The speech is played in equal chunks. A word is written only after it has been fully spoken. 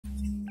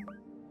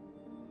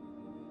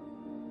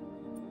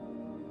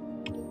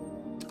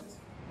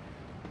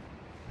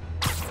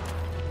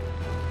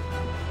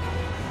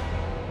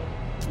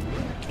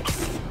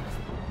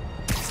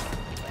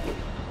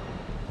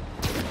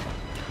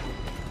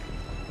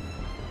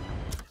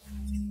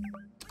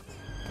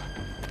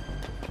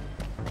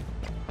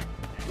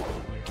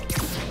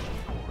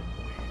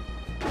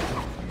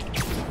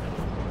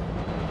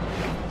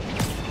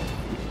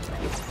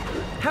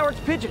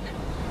pigeon.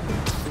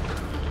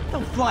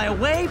 Don't fly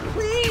away,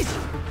 please!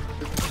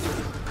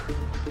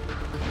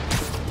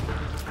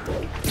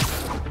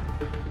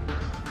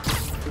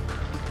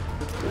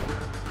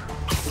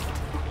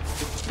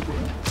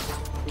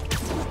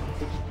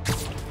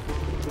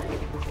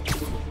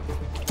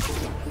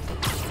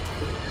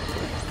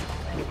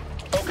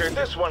 Okay,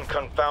 this one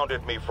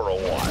confounded me for a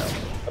while.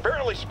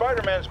 Apparently,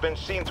 Spider-Man's been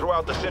seen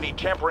throughout the city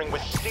tampering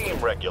with steam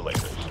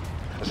regulators.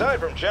 Aside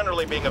from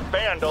generally being a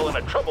vandal and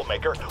a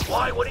troublemaker,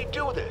 why would he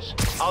do this?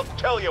 I'll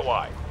tell you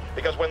why.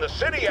 Because when the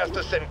city has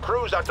to send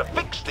crews out to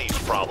fix these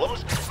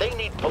problems, they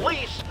need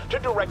police to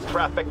direct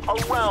traffic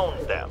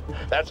around them.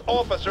 That's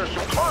officers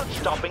who aren't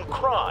stopping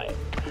crime.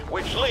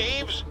 Which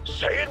leaves,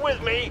 say it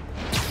with me,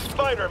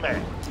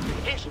 Spider-Man.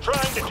 He's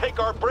trying to take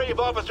our brave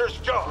officers'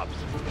 jobs.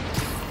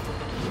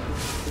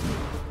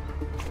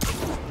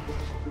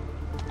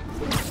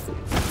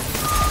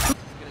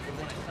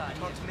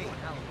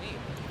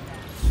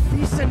 Are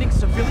you sending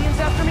civilians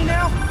after me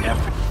now?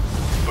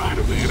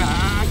 Spider-Man,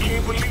 I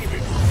can't believe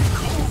it.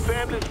 Cool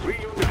families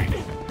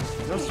reunited.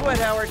 No sweat,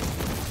 Howard.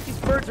 These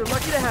birds are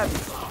lucky to have you.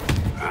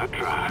 I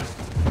tried.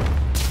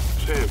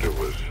 Sandra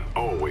was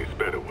always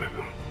better with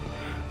them.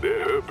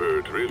 They're her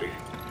birds, really.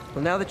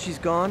 Well, now that she's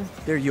gone,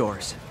 they're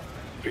yours.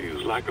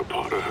 Feels like a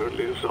part of her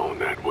lives on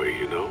that way,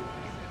 you know?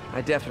 I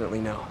definitely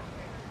know.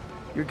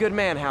 You're a good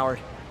man, Howard.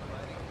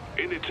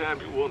 Anytime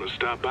you want to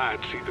stop by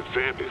and see the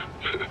family,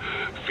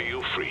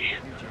 feel free.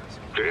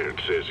 Darren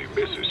says he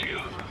misses you.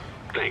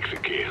 Thanks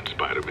again,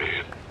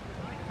 Spider-Man.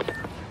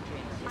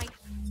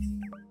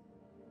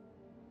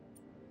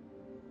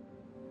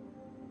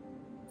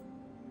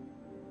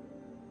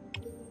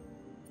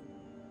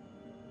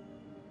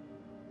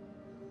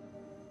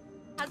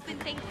 Husband,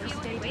 thank you.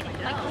 Thank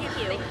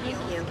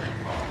you.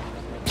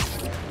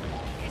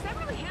 Is that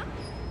really him?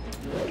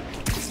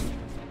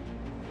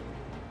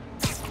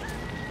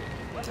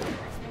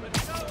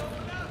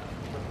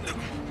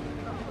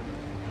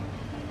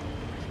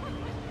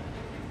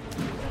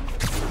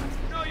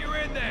 No, you're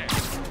in there.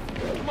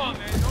 Come on,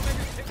 man. Don't make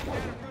us take you down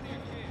in front of your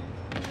kid.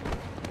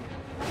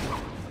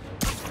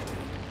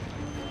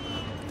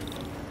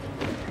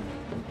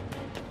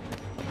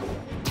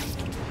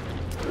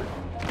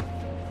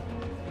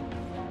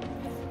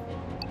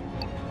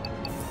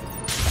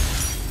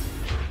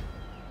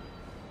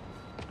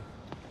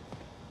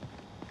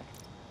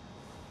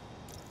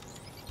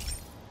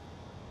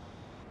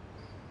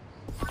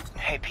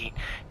 Hey, Pete,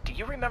 do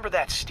you remember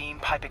that steam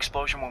pipe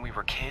explosion when we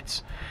were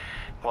kids?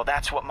 Well,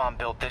 that's what Mom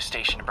built this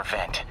station to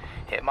prevent.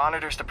 It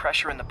monitors the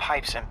pressure in the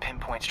pipes and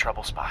pinpoints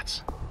trouble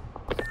spots.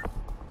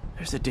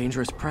 There's a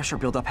dangerous pressure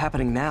buildup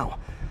happening now.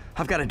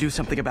 I've got to do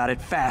something about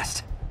it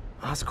fast.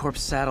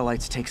 Oscorp's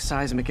satellites take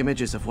seismic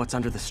images of what's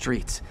under the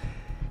streets.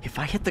 If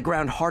I hit the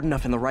ground hard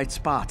enough in the right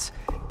spots,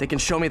 they can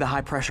show me the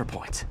high pressure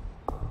points.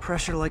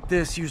 Pressure like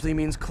this usually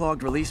means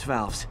clogged release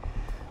valves.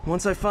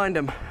 Once I find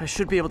them, I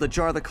should be able to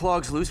jar the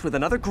clogs loose with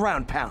another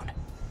ground pound.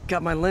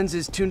 Got my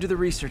lenses tuned to the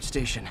research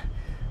station.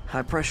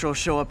 High pressure will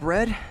show up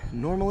red,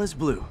 normal is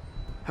blue.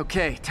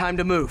 Okay, time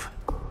to move.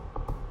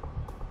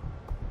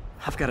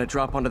 I've got to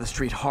drop onto the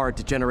street hard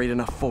to generate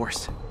enough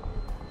force.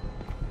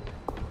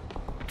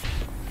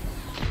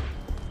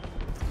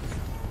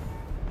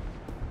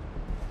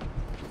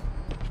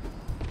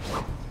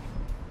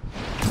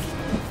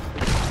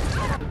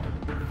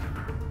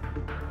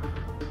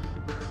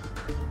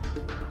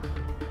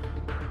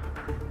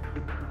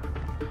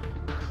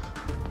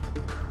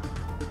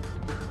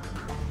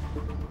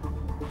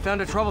 Found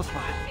a trouble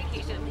spot.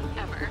 Vacation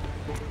ever.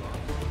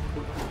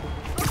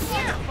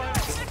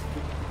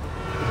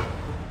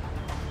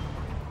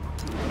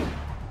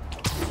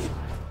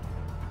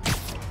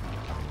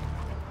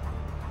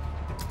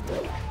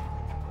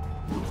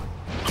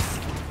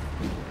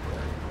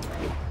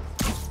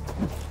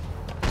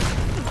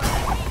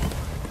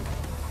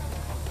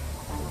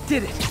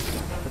 Did it!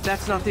 But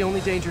that's not the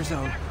only danger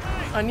zone.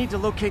 I need to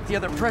locate the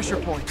other pressure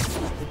points.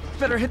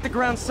 Better hit the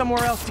ground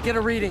somewhere else to get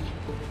a reading.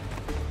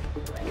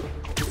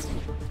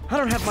 I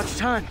don't have much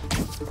time.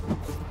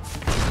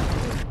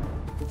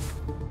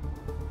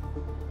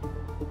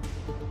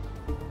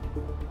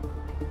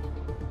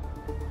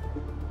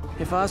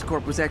 If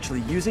Oscorp was actually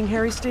using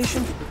Harry's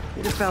station,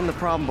 they'd have found the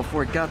problem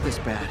before it got this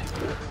bad.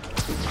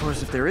 Of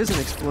course, if there is an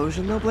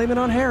explosion, they'll blame it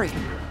on Harry.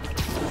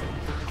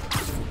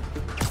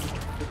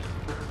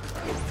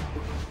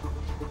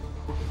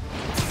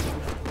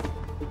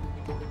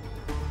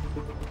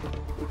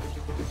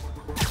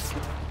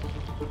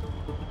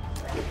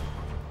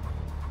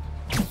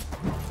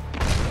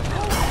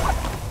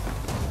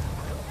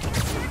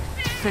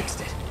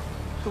 Fixed it.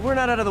 But we're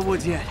not out of the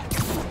woods yet.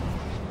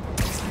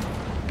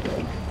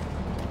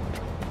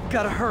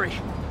 Gotta hurry.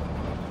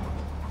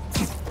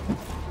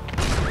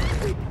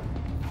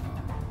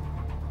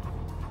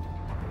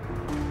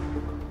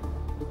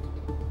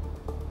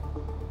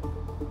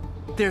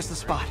 There's the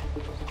spot.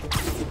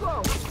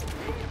 Whoa.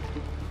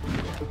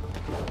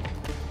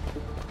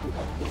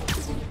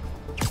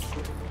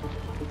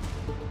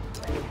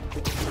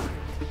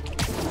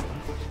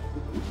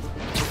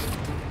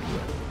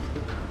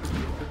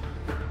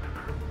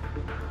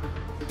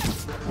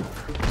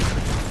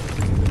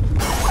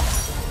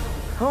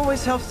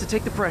 Always helps to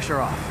take the pressure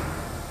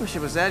off. Wish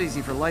it was that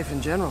easy for life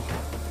in general.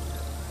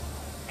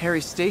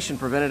 Harry's station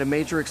prevented a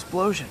major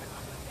explosion.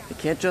 They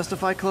can't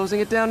justify closing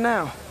it down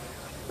now.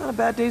 Not a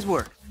bad day's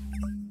work.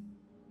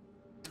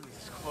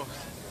 It's close.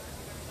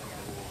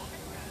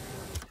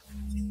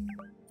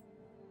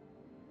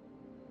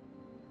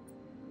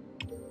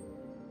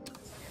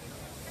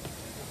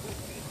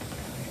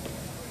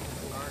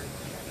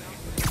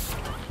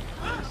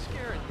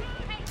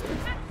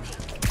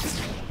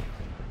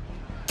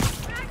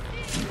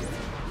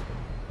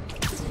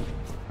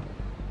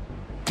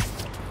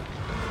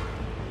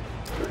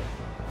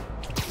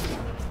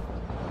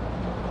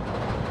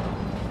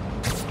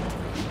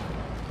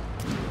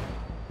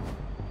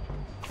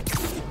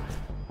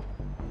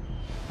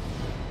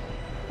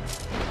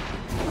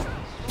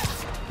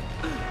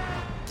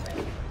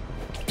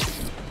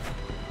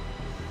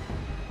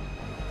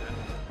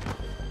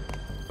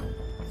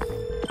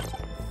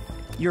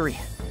 Yuri.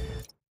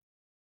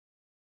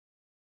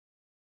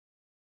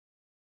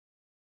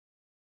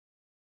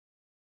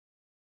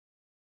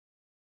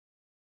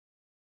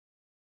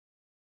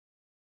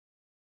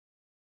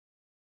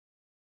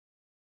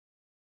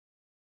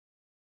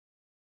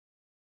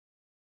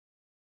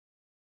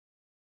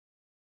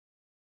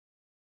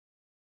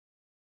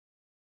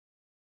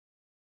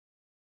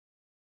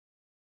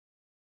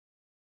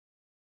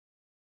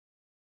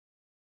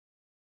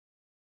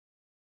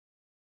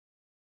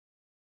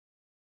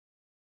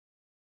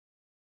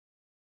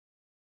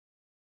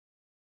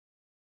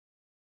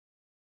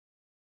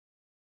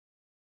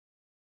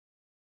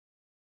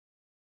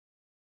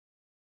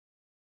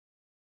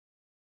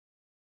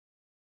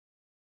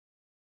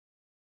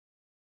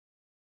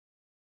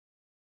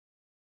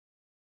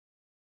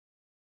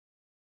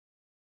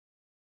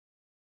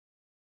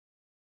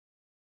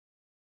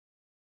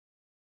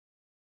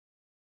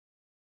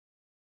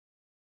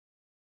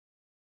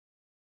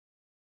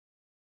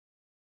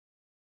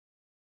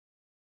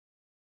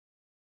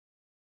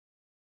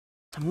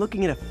 I'm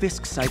looking at a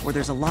Fisk site where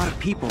there's a lot of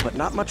people, but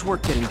not much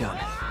work getting done.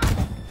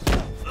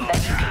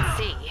 That you can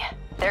see.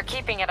 They're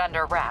keeping it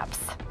under wraps.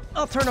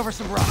 I'll turn over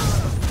some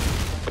rocks.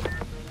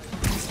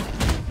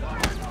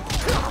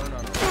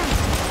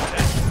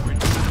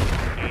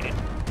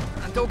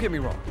 Don't get me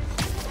wrong.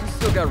 We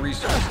still got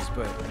resources,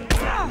 but we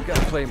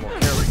gotta play more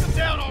carefully.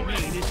 Down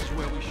already! This is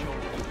where we show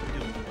what we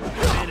do.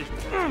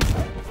 Management.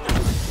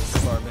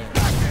 Smart man.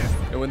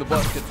 And when the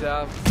bus gets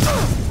out,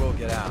 we'll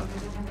get out.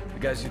 The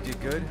guys who did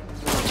good?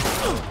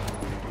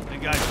 The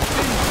guys who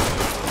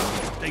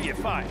didn't, they get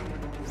fired.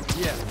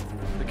 Yeah.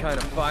 The kind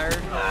of fired,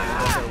 and don't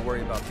gotta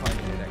worry about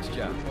finding the next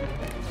job.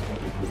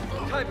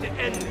 Time to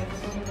end this.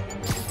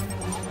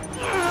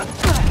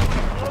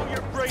 Blow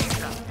your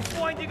brains out. He's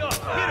winding up.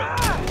 Hit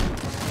him.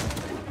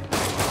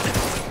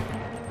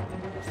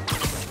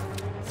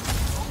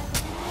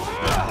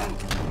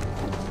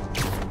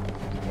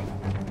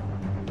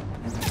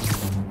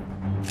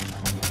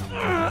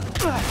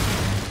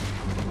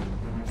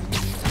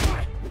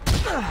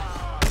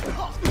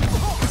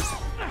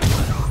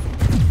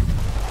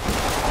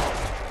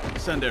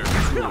 Send Eric. I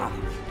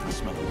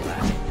smell a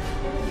rat.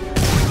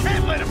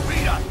 Can't let him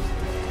beat us!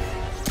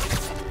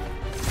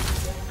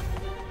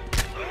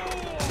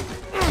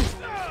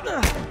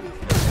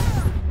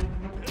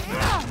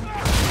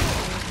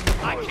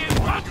 I can't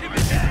rock him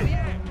in there!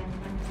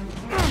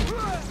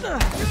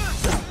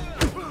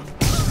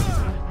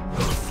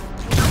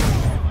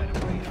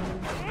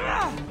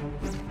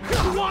 You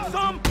want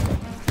some?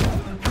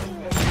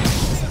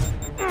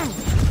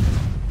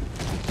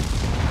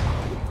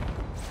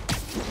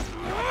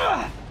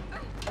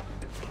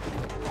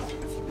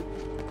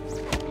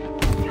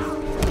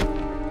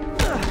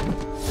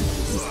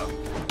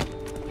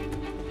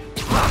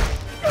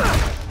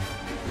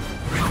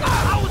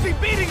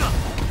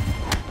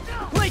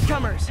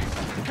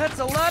 That's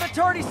a lot of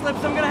tardy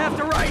slips I'm gonna have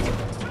to write.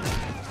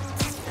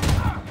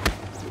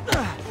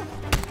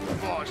 The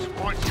boss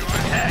wants your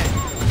head.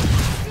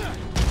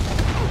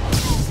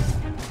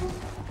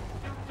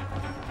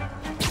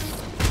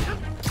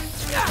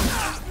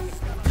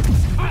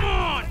 Come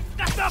on!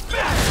 That's the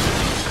best!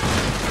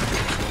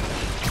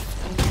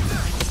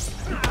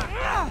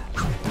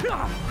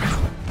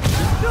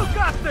 You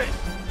got this!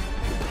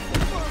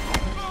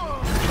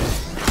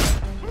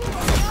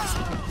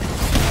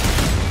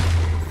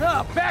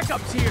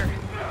 Backup's here.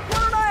 Why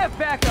don't I have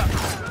backup?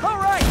 All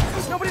right,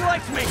 nobody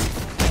likes me.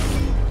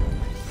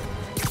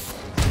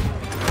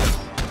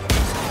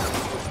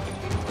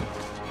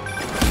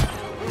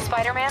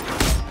 Spider-Man,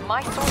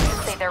 my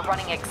sources say they're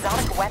running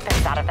exotic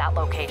weapons out of that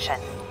location.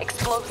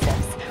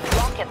 Explosives,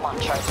 rocket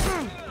launchers.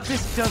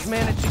 This does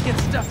manage to get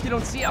stuff you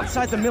don't see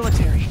outside the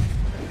military.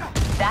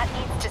 That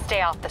needs to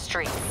stay off the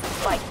streets,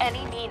 by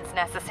any means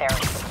necessary.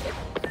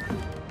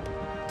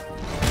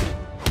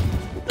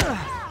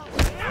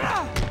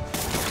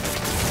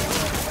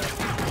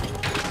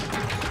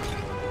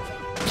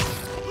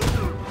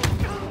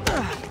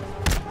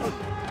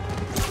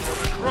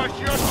 Crush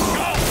your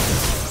skull!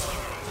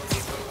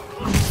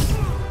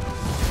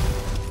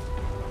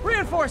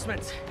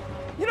 reinforcements.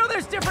 You know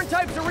there's different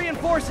types of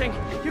reinforcing.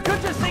 You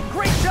could just say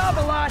great job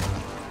a lot.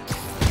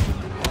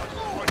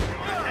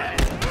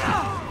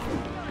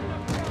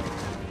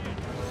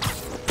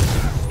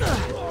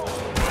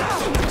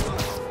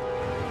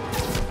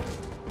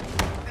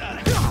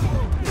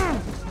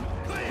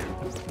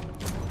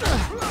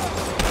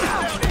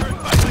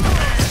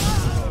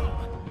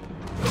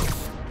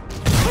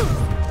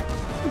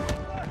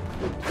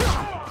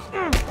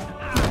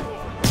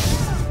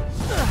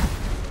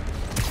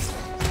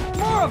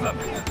 More of them!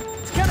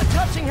 It's kind of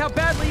touching how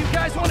badly you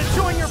guys want to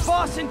join your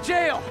boss in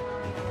jail.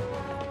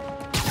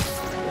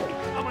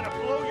 I'm gonna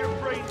blow your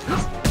brains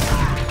out.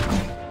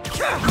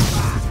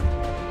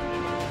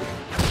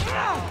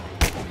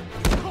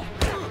 What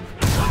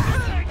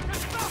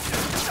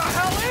the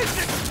hell is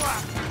this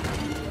crap?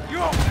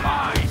 You're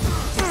mine!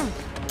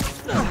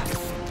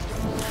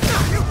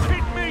 You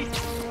kidding me?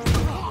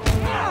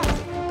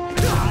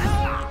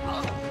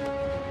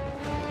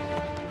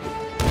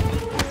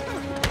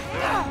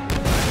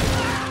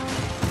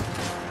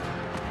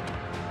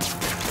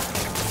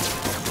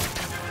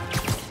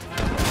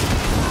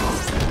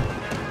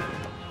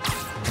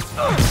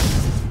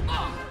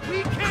 We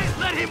can't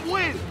let him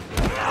win!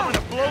 I'm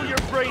gonna blow your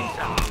brains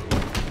out!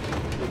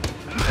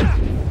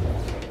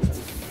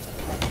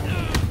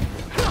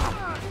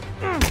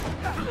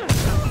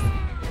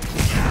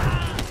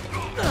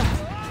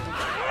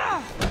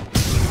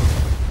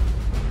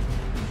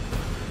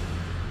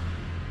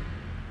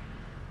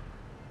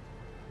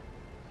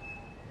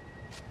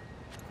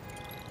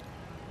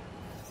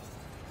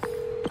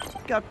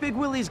 Got Big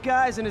Willie's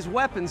guys and his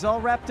weapons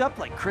all wrapped up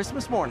like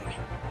Christmas morning.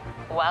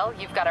 Well,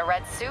 you've got a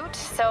red suit,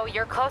 so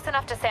you're close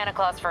enough to Santa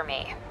Claus for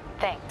me.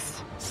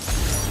 Thanks.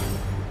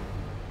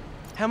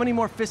 How many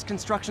more Fisk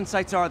construction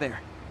sites are there?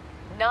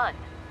 None.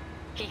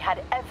 He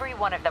had every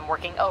one of them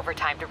working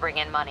overtime to bring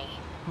in money.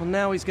 Well,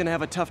 now he's gonna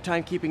have a tough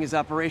time keeping his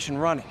operation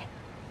running,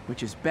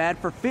 which is bad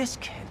for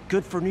Fisk and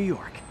good for New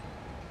York.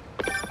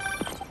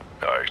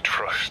 I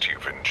trust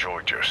you've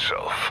enjoyed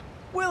yourself.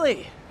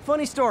 Willie,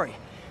 funny story.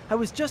 I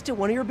was just at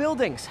one of your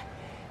buildings,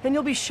 and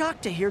you'll be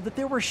shocked to hear that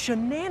there were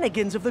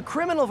shenanigans of the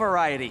criminal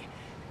variety.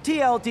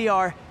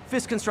 TLDR,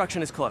 Fisk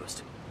construction is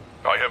closed.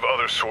 I have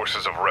other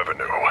sources of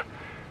revenue,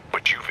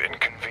 but you've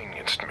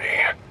inconvenienced me,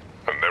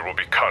 and there will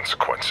be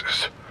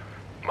consequences.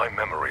 My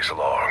memory's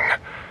long.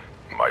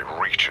 My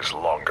reach is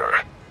longer.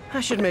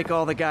 I should make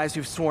all the guys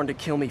who've sworn to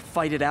kill me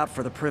fight it out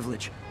for the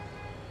privilege.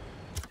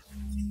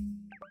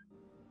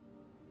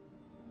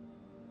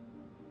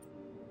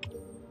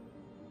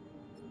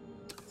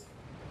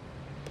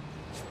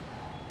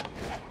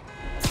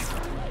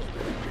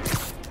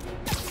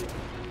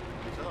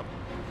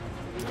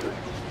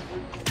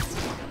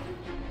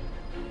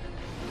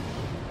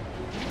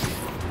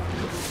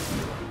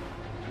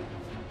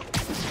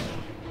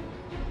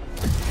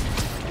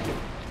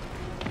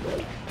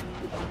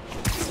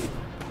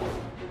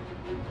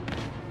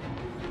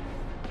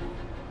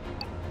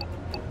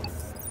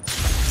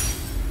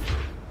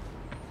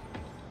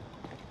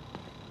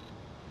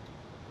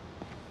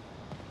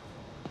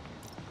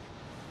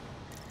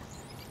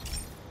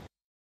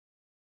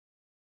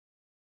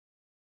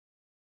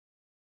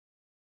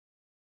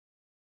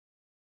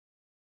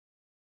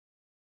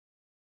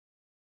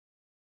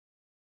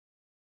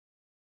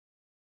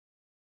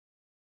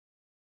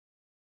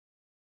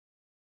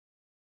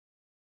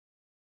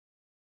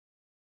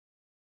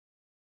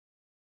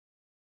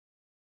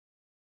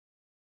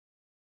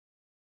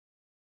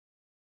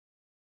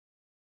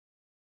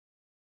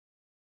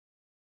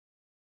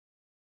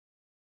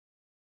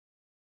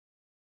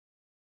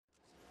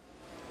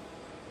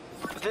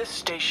 This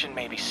station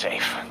may be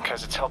safe,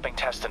 because it's helping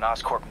test an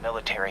Oscorp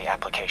military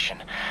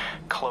application,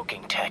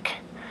 cloaking tech.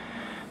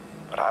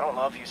 But I don't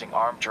love using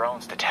armed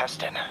drones to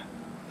test it.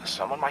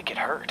 Someone might get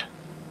hurt.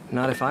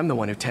 Not if I'm the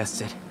one who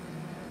tests it.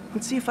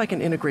 Let's see if I can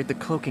integrate the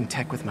cloaking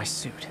tech with my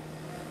suit.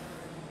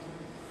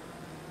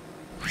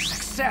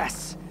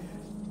 Success!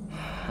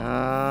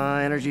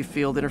 Energy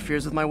field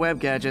interferes with my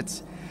web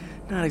gadgets.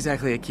 Not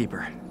exactly a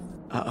keeper.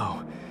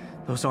 Uh-oh.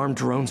 Those armed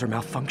drones are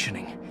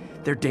malfunctioning.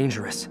 They're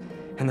dangerous,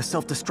 and the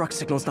self-destruct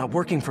signal's not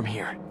working from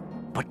here.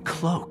 But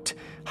cloaked,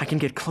 I can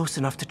get close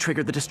enough to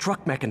trigger the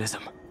destruct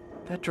mechanism.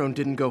 That drone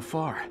didn't go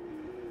far.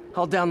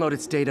 I'll download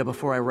its data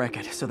before I wreck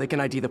it, so they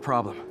can ID the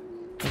problem.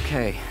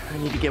 Okay, I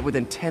need to get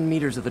within 10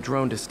 meters of the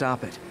drone to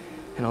stop it,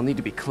 and I'll need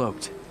to be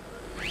cloaked.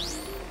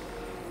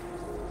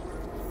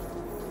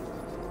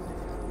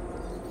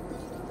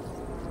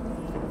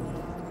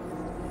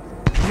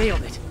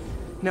 Nailed it!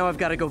 Now I've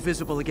got to go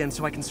visible again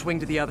so I can swing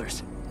to the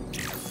others.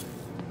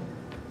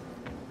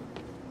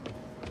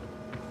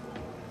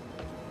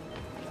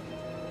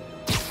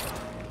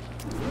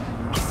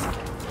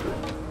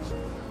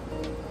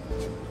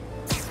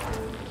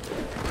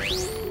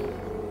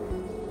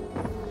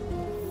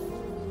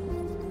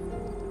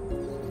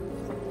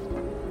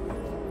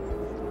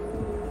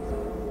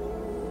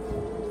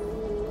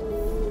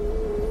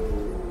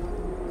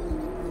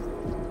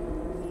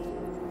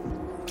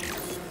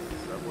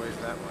 Subway's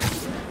that way.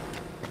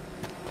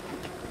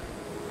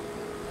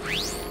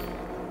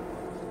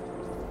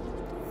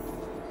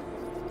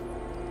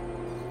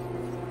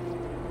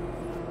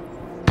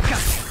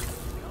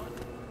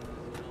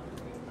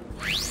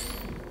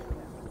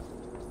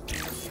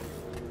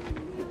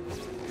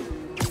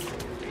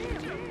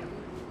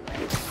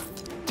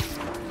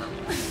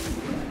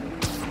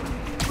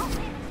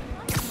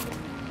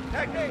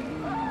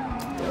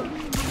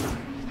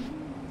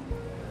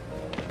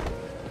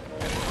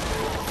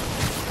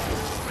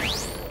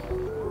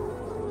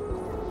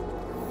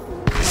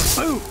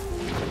 Boom!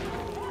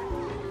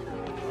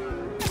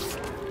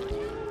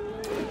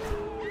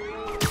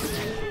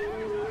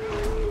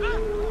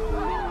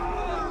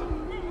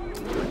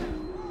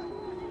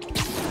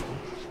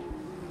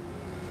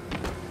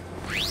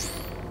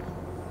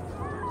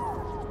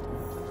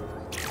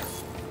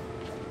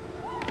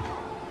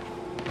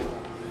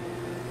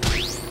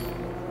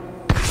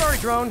 Sorry,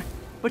 drone,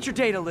 but your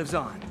data lives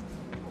on.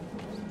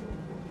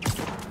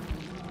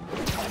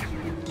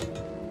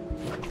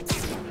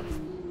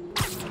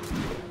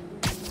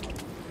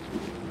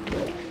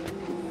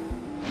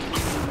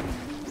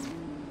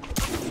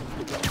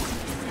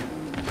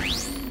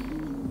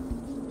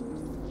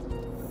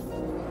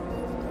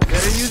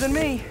 Better you than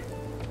me.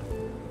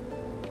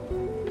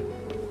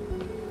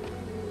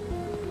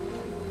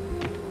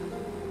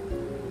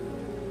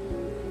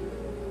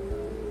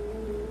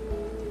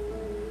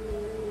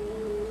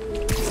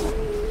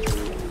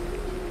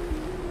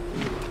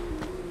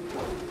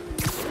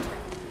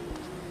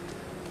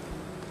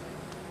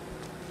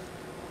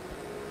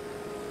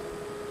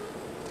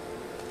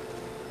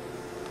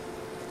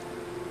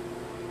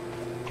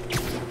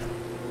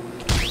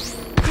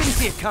 Didn't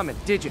see it coming,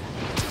 did you?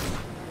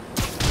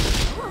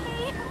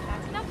 Okay,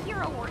 that's enough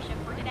hero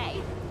worship for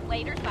today.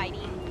 Later,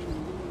 Spidey.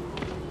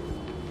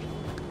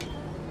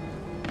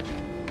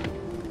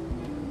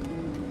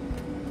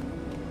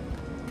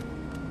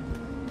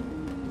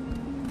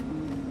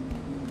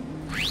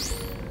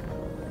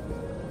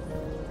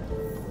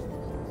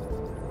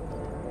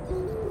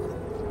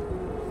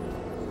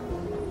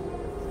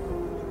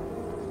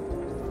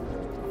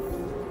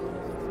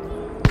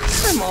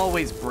 I'm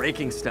always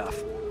breaking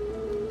stuff.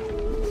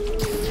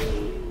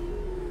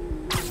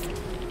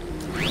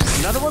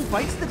 Another one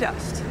bites the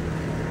dust.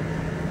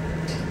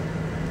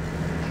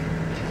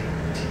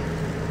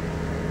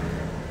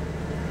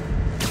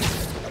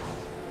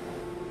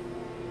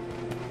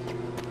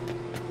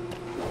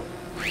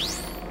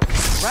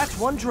 Scratch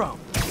one drone.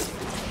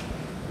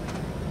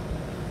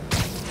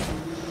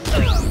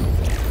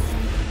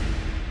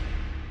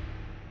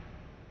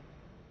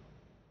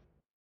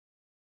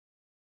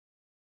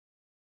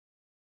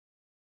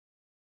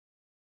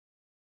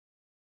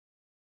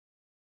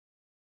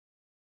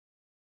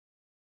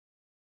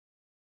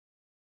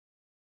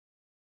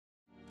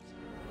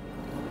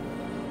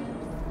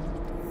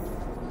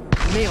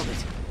 Nailed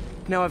it.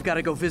 Now I've got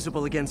to go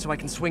visible again so I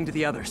can swing to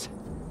the others.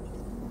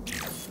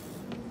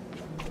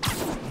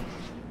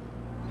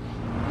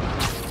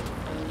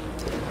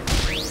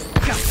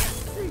 Gotcha.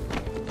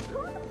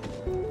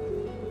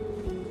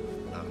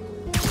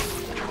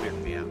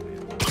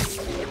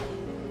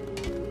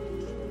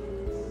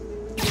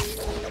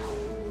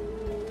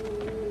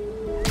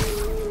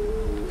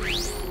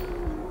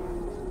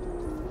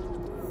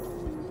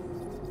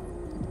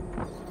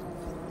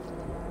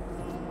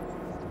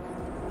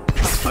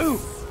 Boom!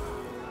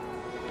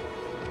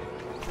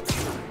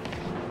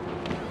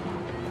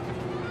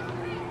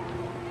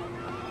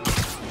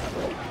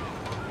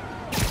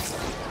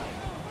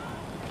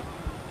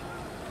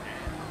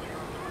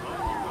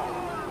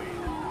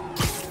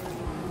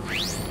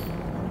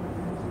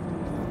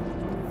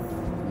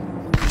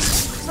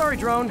 Sorry,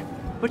 drone,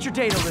 but your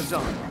data lives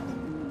on.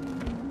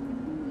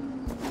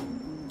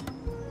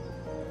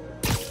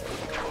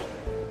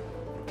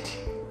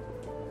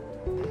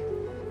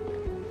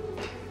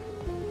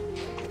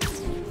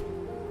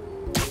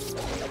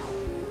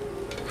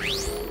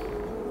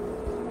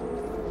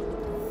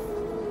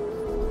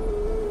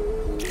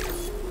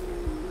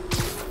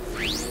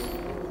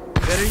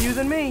 Better you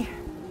than me.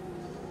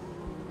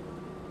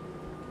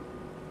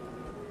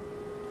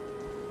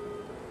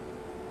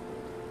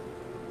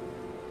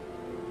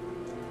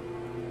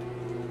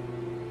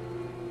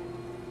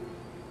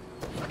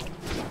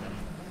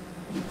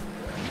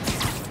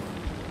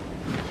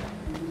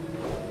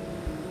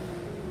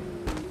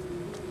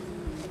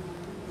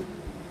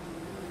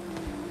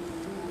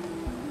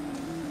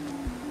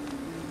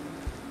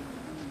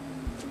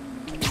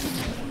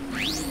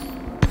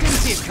 Didn't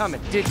see it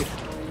coming, did you?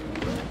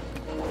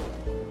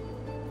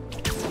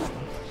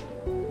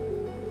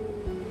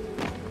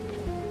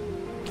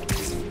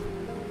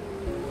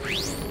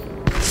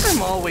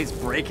 I'm always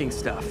breaking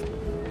stuff.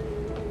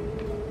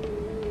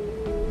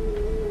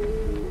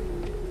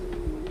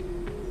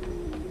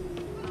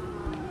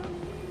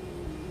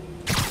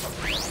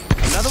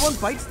 Another one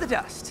bites the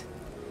dust.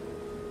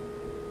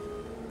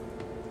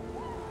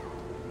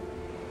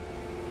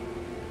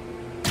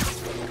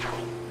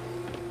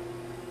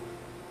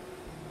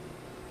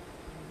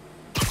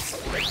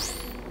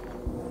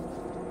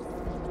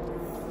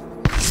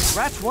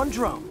 Scratch one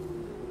drone.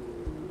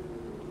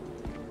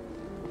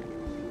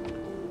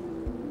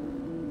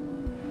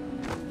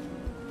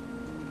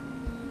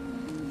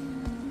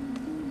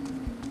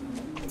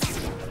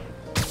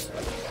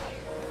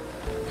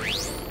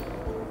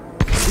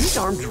 Are these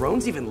armed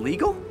drones even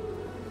legal?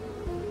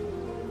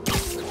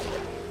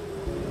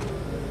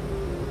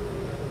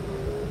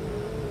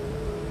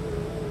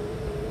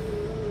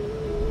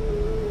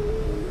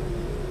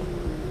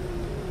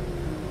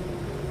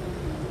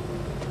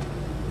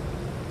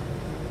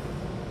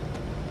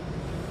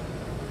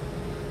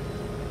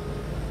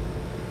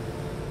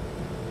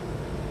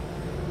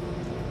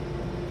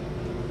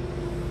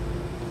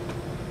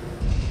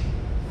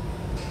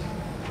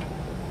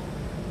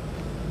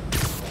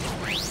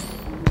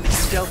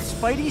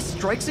 Spidey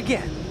strikes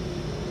again.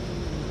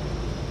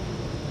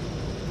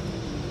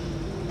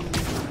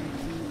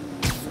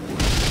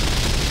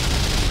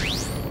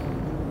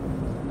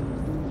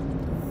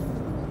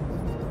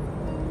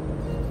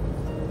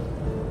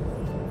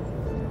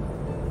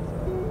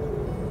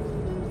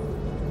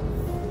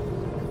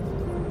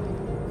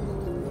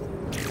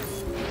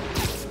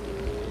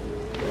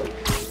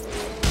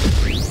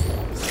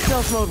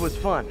 Stealth mode was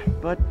fun,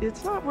 but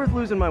it's not worth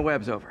losing my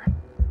webs over.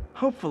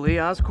 Hopefully,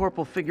 Oscorp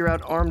will figure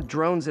out armed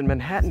drones in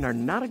Manhattan are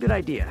not a good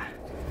idea.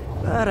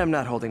 But I'm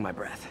not holding my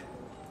breath.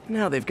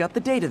 Now they've got the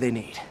data they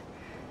need.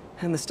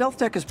 And the stealth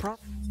tech is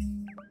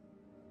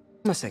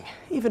promising,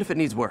 even if it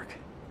needs work.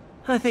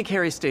 I think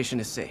Harry's station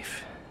is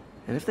safe.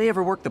 And if they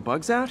ever work the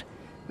bugs out,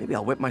 maybe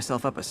I'll whip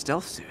myself up a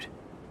stealth suit.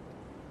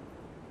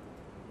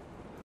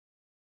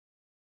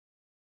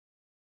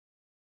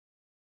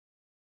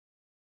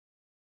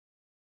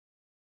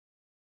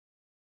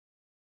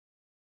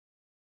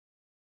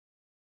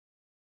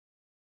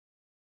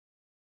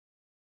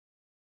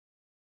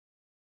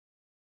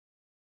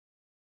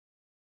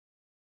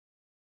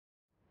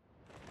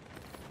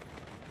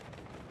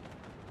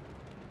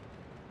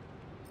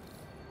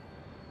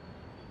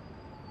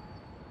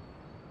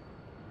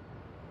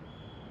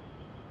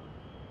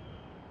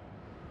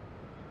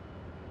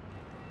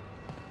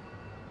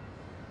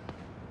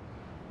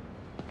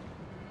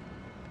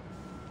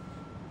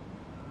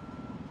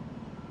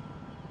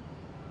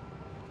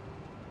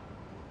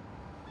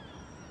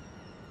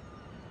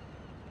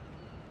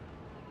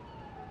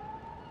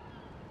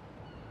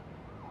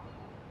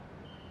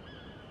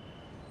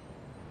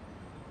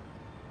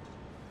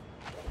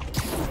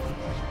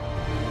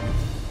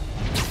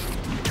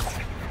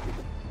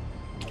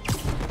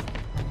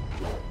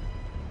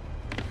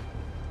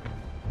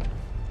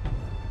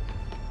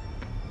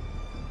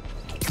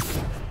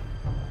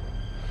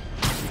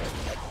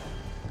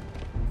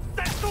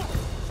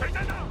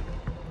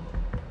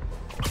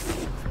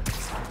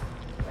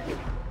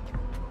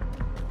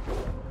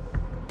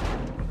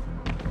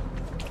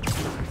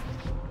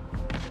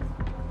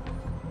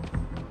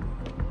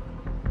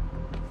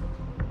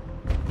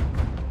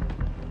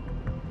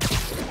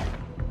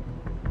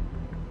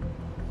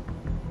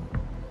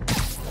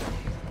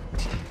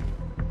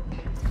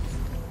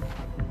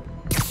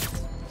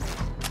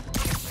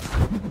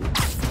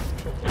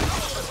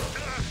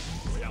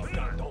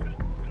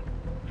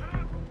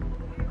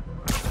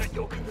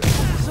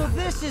 So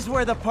this is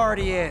where the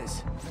party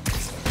is.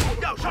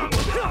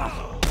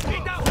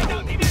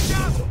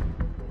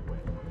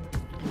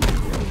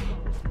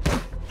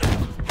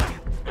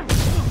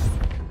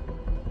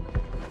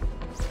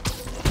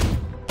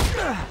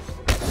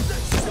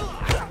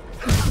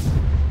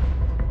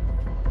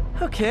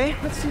 Okay,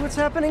 let's see what's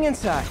happening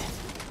inside.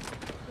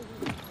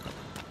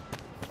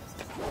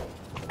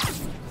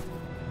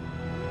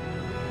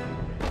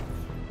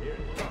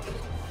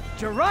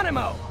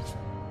 Geronimo!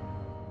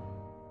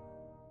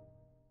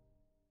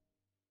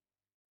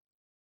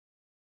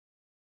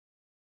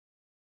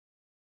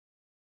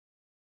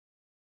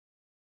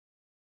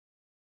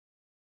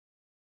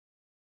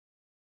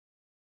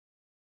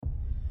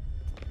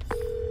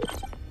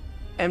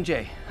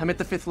 MJ, I'm at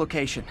the 5th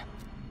location.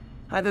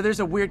 Either there's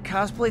a weird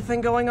cosplay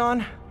thing going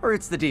on, or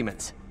it's the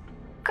demons.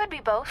 Could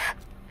be both.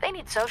 They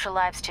need social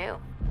lives too.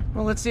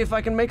 Well, let's see if I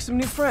can make some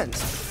new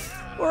friends.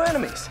 Or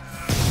enemies.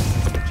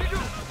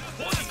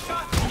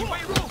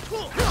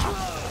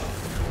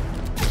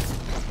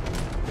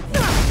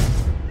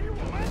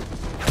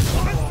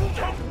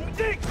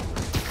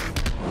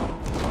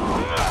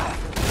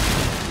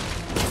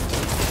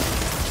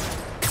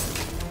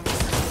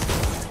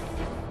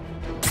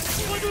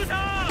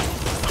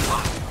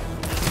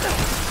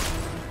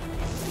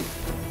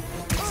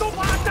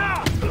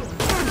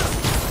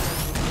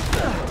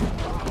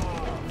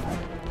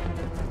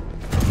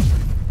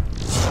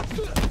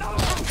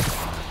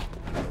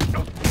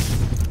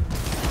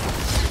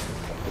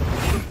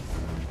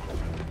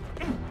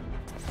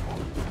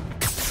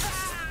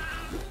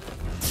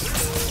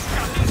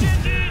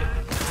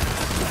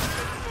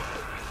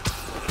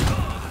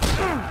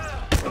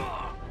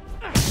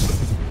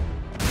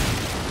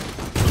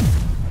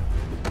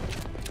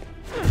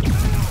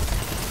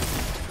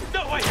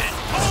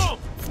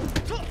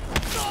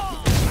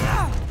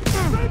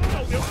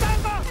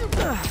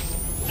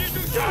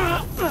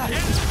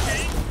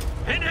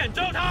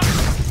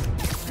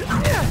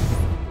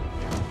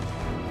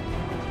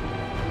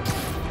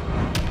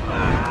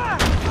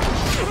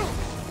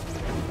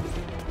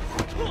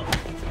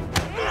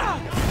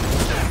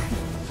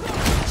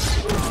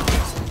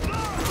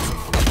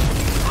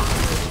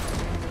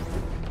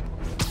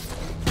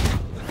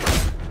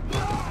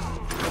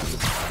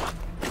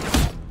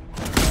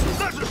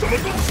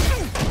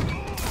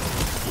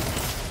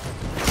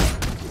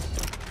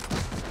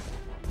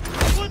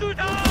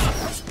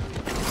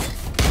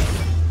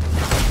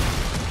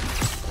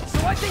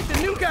 I think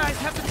the new guys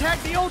have to tag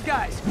the old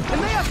guys,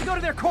 and they have to go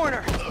to their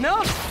corner,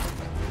 no?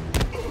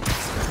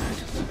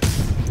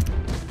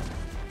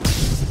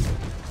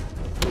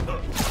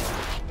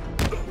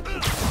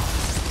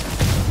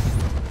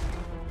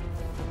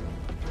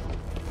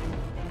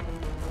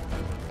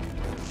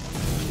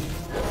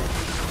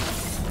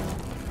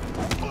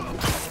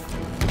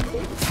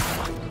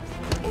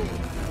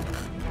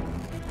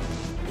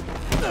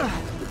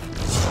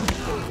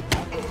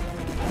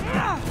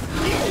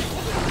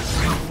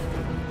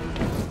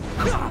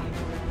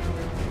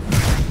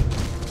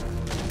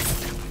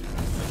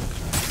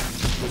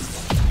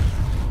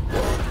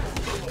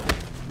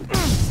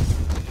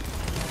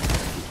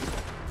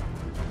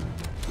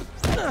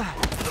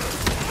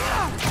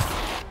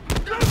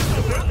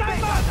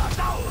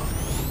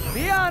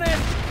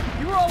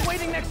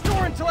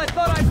 till I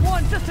thought I'd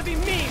won just to be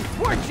mean,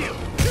 weren't you?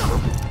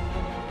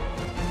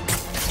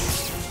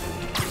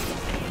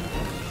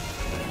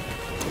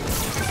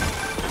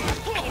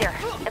 Peter,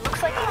 it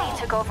looks like Lee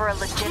took over a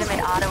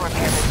legitimate auto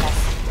repair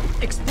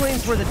business.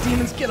 Explains where the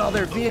demons get all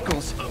their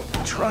vehicles.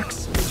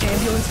 Trucks,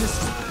 ambulances.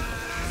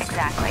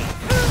 Exactly.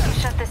 You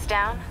shut this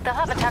down, they'll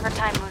have a tougher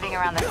time moving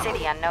around the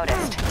city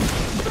unnoticed.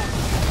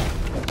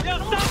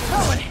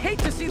 Oh, I'd hate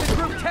to see the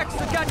group text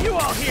that got you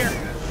all here!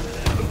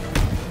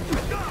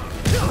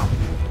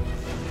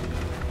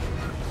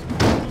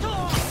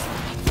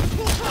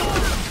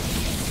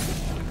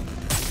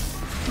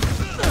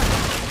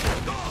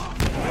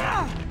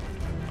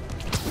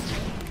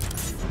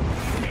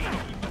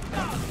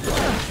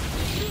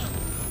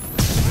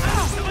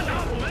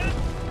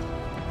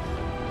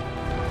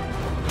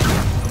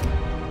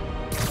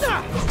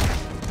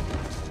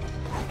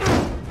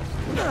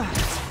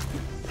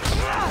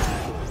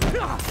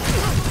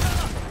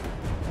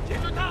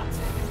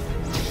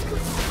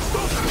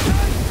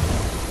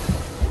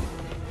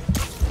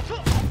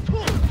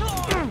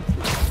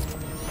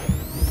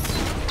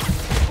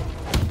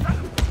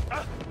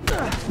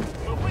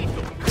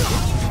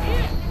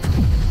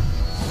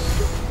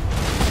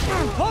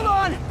 Hold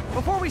on!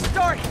 Before we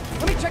start,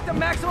 let me check the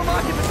maximum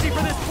occupancy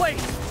for this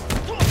place!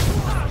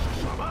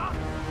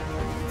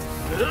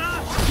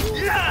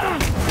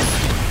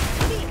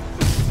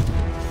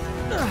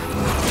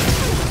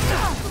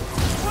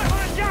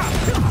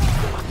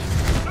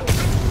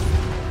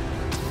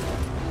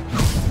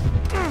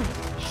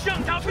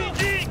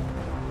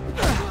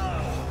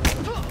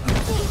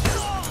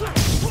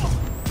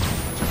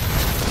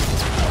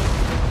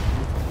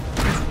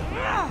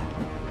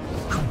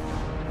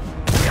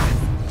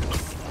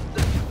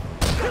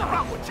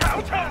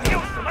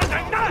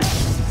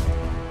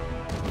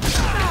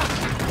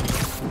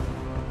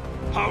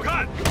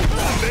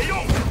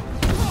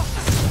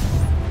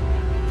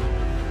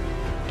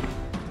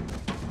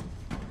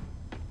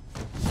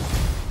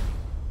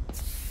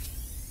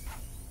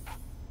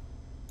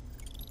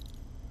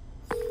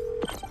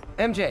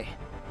 MJ,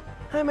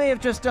 I may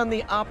have just done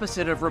the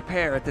opposite of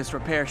repair at this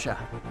repair shop.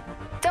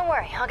 Don't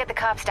worry, I'll get the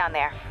cops down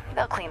there.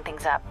 They'll clean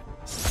things up.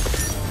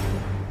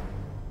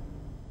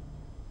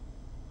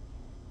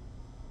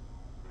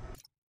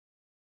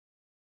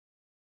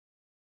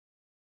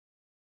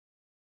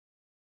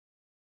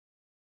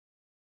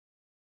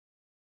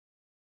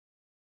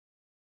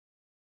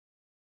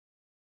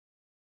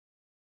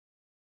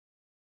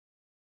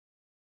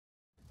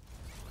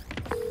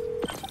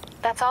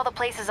 That's all the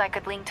places I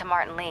could link to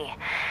Martin Lee.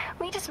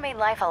 We just made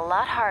life a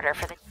lot harder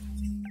for the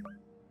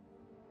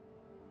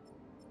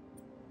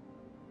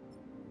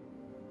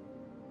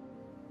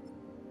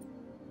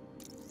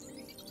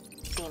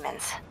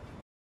demons.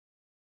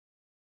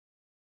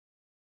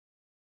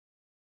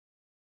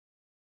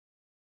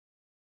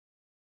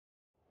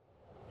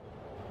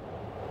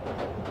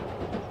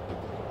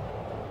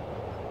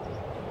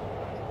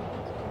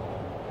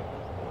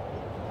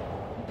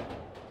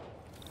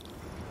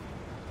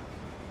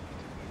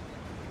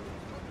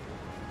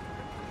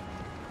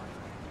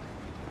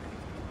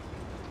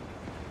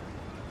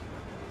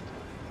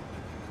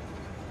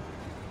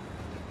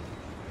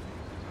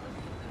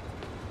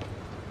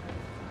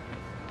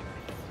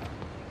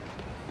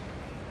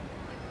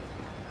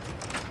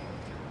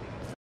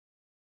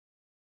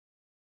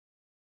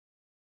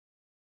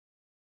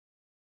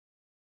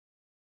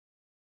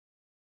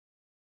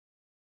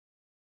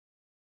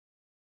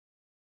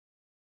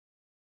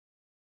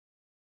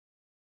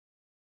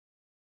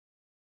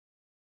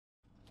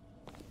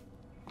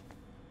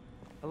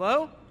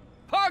 Hello?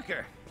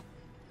 Parker!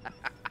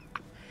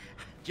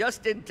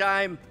 Just in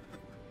time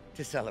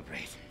to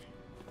celebrate.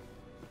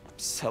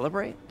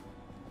 Celebrate?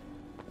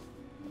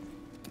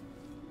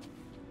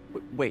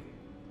 Wait.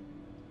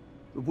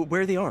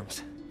 Where are the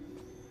arms?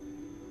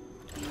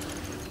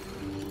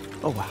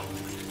 Oh, wow.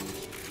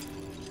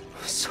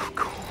 So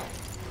cool.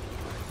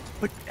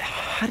 But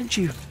how did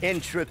you...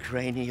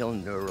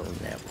 Intracranial neural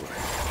network.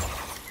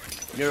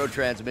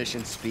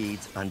 Neurotransmission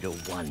speeds under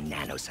 1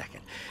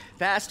 nanosecond.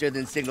 Faster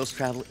than signals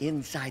travel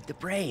inside the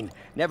brain.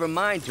 Never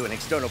mind to an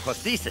external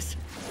prosthesis.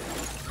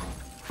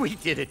 We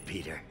did it,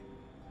 Peter.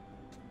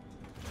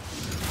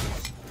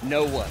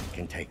 No one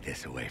can take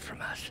this away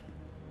from us.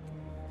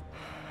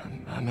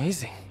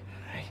 Amazing.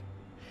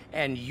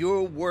 And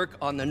your work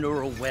on the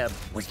neural web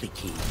was the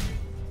key.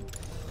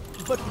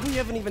 But we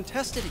haven't even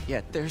tested it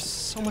yet. There's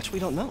so much we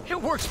don't know.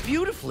 It works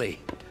beautifully.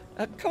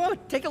 Come on,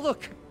 take a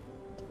look.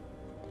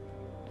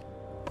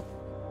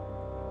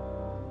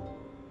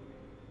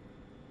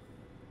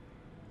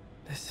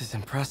 This is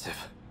impressive.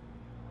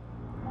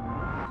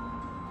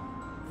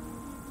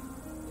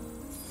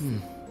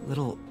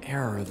 Little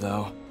error,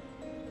 though.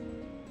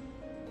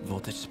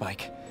 Voltage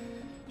spike.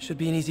 Should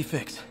be an easy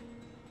fix.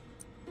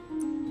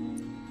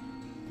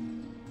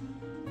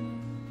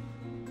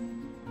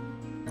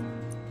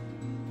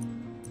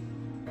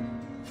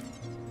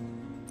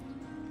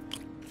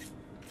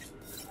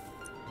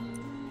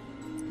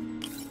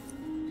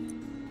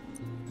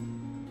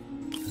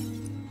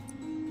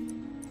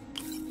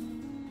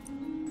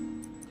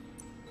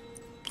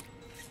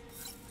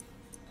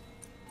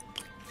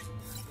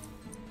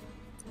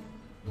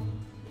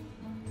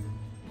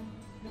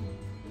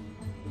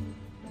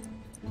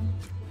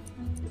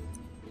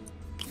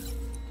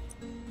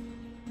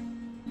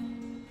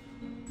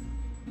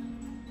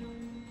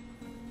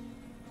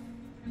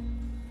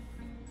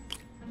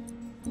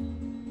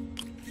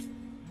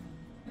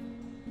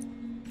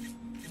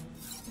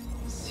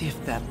 see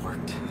if that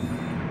worked.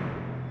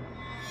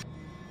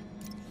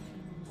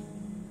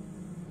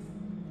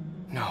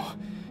 No,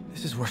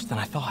 this is worse than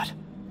I thought.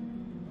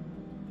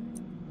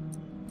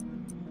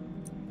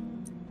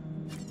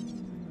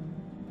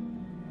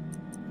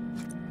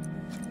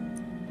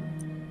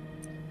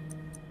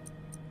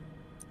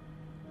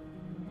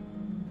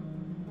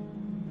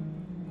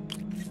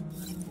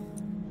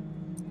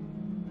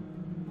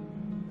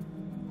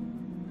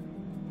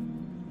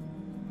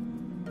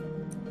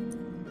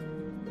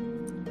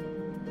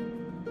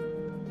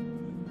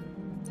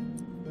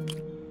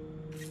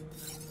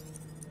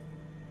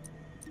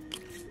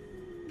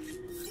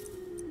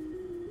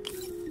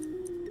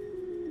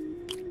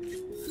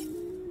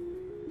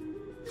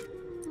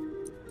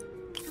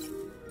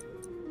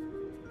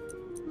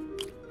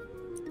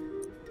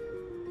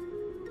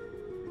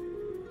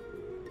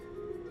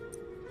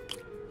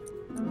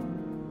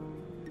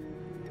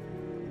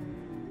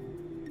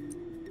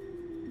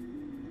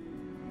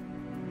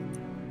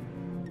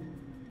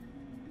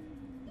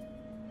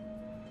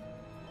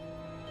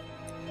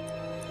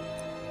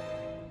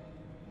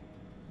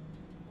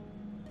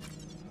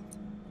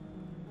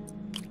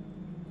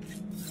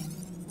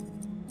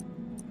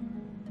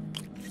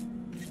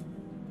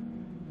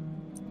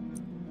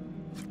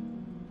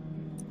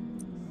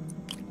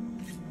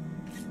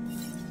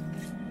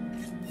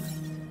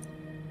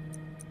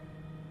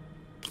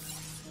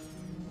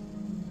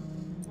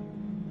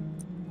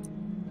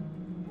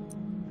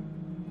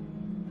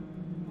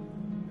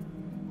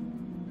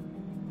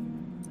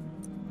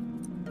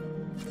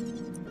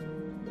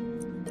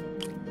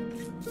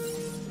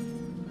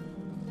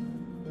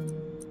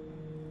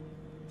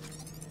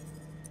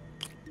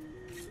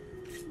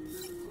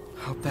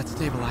 Hope that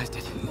stabilized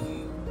it.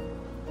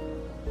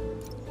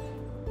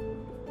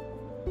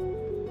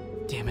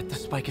 Damn it, the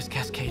spike is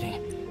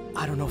cascading.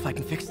 I don't know if I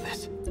can fix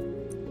this.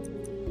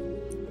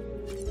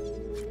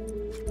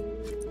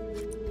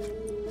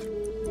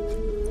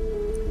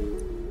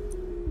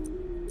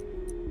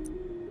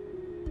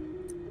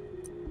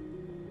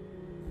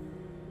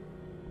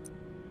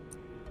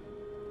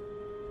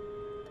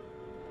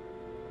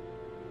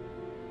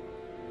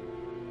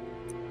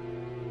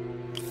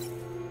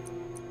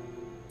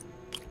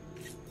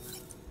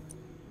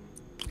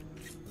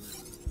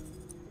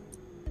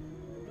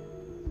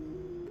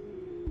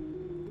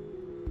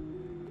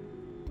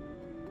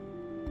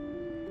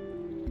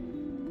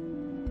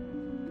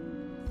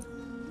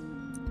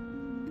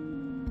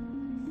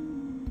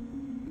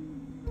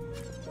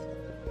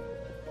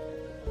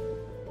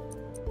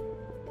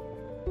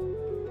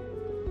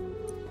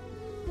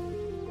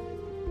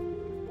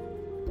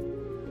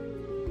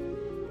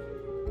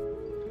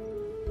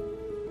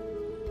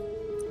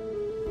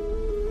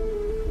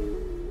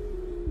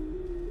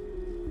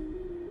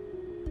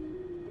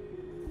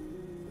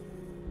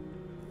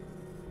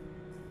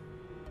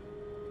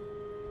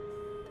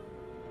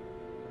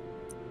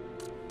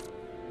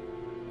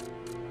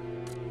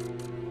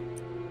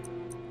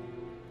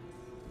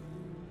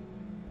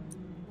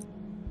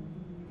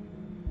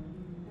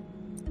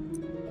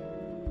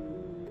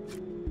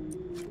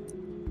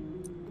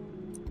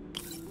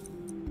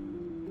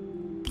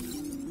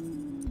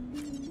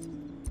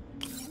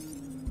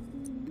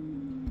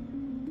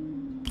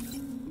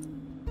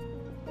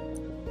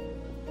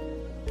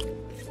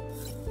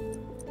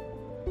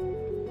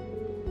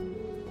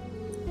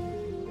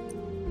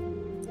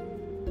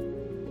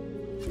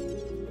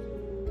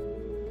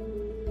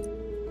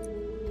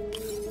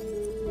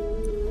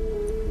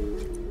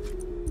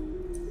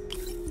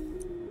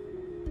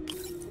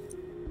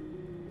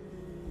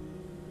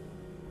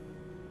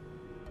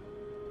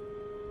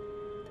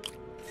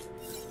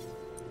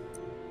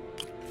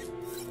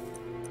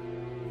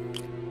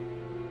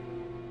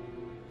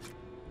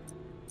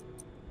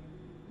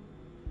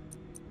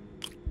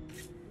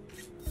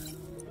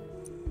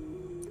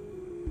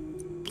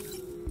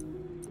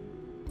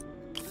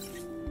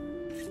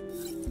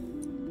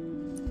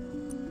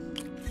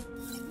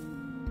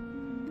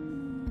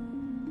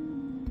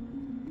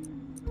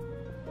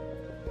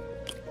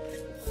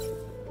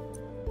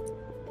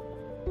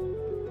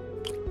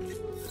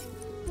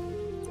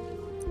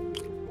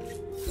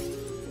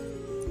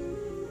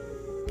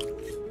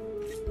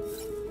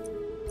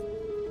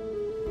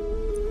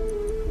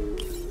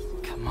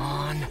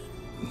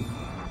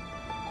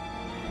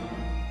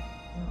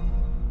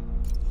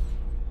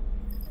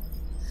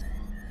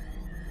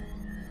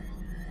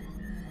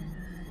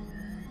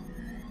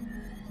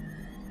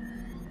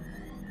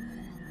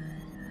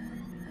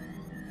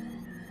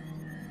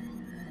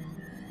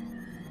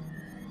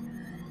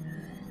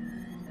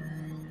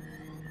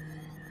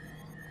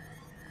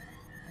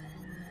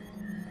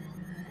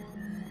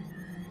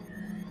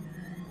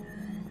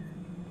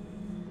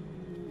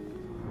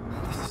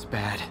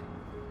 Bad.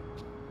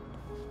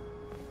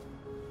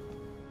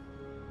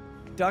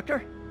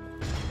 Doctor?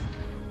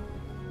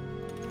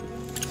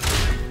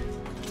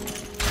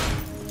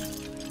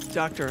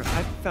 Doctor,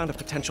 I've found a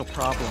potential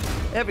problem.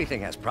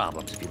 Everything has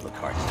problems if you look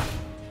hard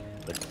enough.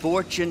 But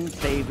fortune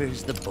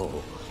favors the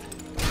bold.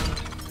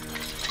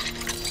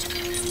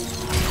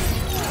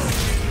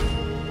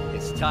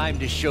 time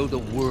to show the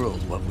world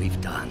what we've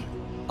done.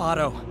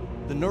 Otto,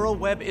 the neural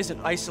web isn't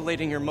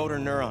isolating your motor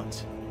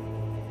neurons.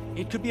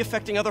 It could be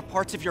affecting other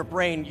parts of your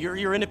brain,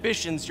 your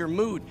inhibitions, your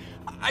mood.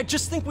 I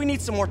just think we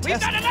need some more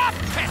tests. We've done enough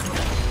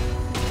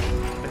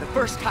testing! For the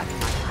first time in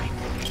my life,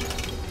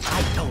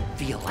 I don't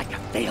feel like a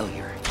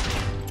failure.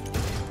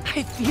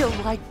 I feel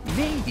like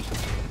me.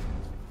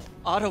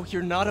 Otto,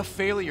 you're not a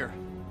failure.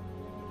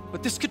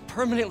 But this could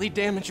permanently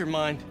damage your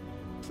mind.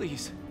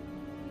 Please.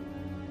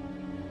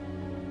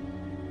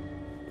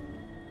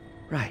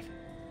 Right.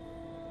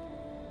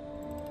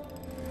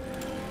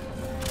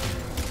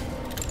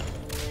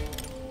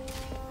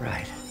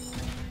 Right.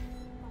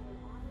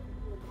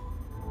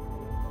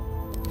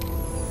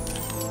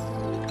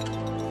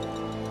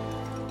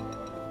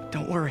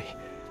 Don't worry.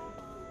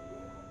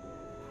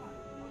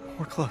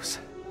 We're close.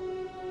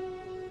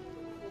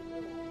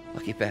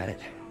 I'll keep at it.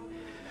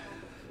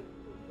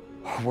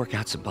 I'll work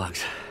out some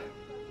bugs.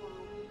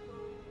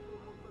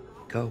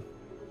 Go.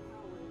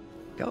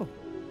 Go.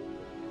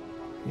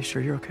 You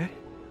sure you're okay?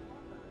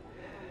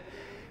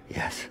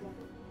 Yes.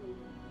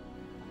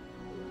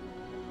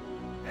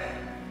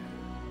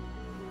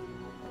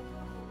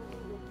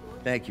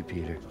 Thank you,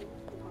 Peter.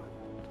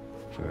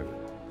 For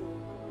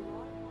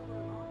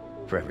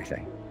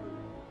everything.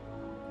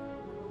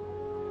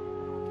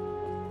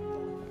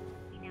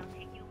 We now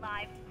take you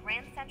live to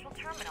Grand Central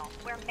Terminal,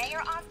 where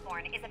Mayor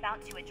Osborne is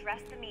about to address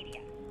the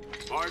media.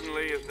 Martin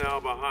Lee is now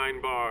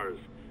behind bars.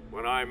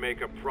 When I make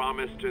a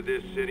promise to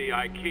this city,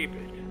 I keep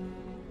it.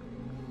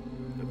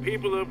 The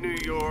people of New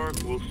York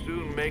will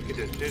soon make a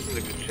decision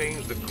that could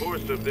change the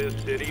course of this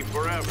city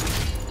forever.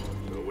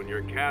 So when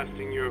you're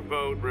casting your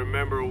vote,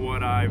 remember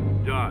what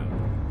I've done.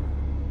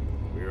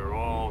 We are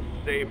all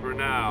safer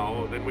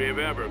now than we have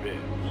ever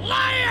been.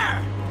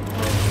 Liar!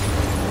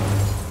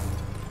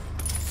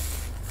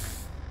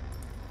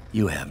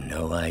 You have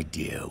no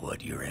idea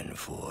what you're in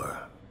for.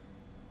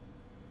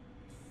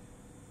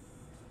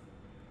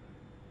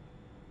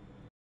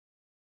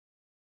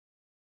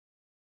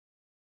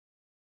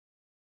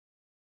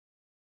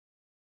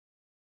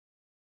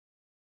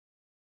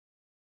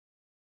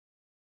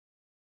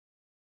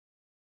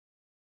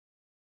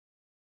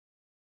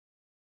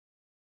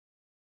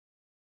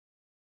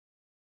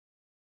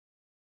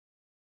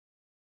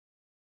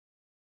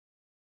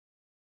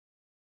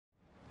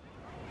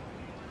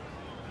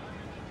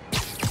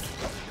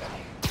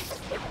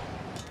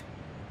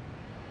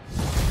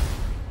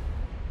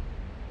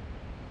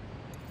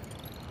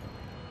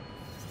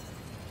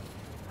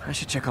 I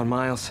should check on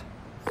Miles.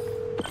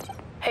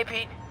 Hey,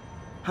 Pete.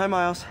 Hi,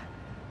 Miles.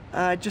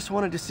 I just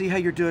wanted to see how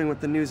you're doing with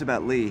the news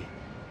about Lee.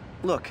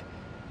 Look,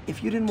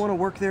 if you didn't want to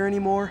work there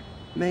anymore,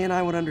 May and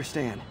I would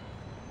understand.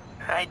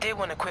 I did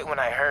want to quit when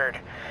I heard.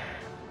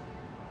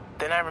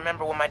 Then I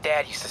remember what my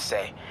dad used to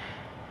say.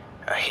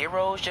 A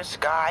hero is just a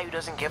guy who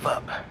doesn't give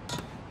up.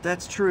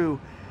 That's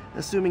true,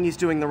 assuming he's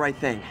doing the right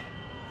thing.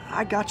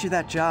 I got you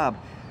that job.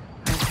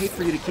 I'd hate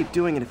for you to keep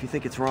doing it if you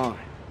think it's wrong.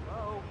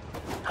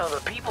 Oh,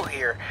 the people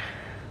here.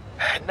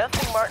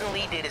 Nothing Martin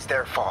Lee did is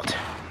their fault.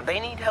 They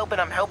need help and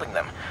I'm helping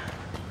them.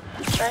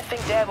 I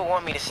think Dad would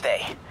want me to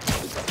stay.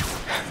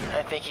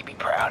 I think he'd be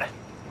proud.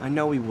 I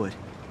know he would.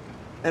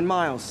 And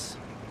Miles,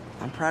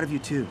 I'm proud of you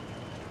too.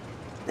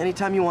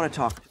 Anytime you want to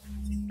talk.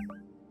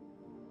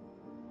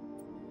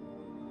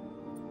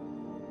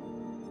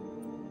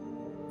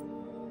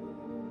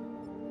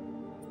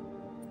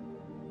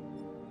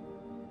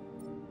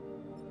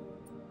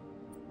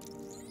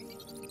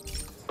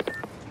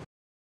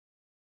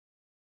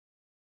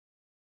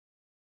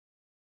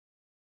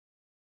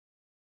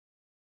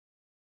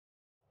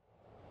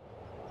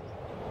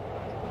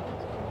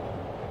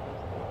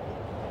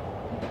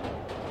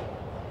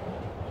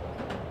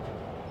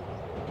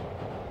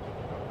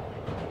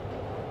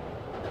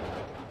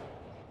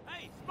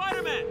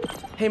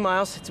 Hey,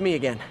 Miles, it's me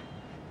again.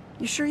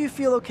 You sure you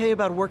feel okay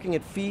about working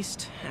at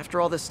Feast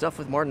after all this stuff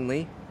with Martin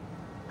Lee?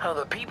 Oh,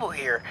 the people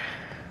here.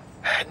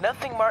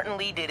 Nothing Martin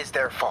Lee did is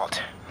their fault.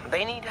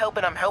 They need help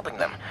and I'm helping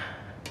them.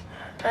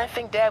 I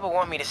think Dad would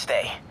want me to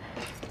stay.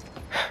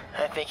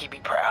 I think he'd be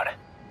proud.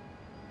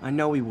 I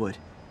know he would.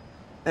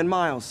 And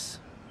Miles,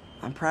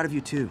 I'm proud of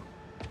you too.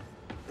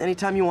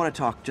 Anytime you want to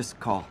talk, just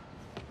call.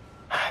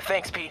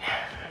 Thanks, Pete.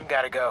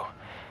 Gotta go.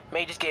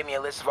 May just gave me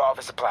a list of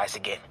office supplies to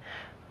get.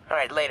 All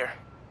right, later.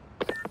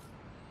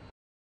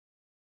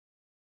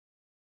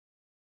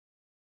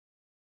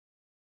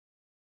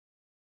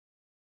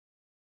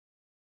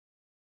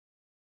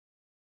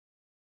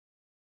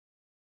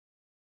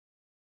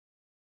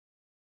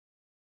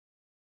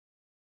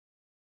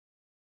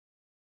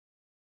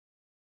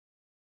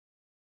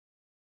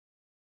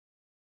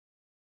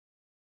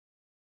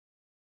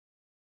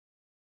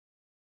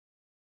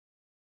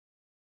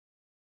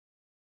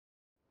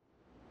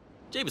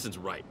 Jameson's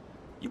right.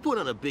 You put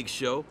on a big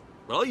show,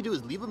 but all you do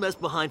is leave a mess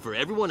behind for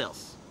everyone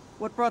else.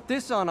 What brought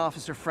this on,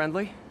 Officer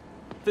Friendly?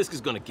 Fisk is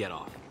gonna get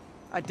off.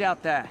 I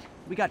doubt that.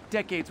 We got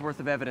decades worth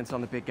of evidence on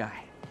the big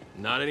guy.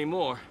 Not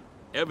anymore.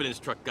 Evidence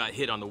truck got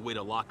hit on the way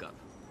to lockup.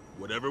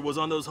 Whatever was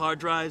on those hard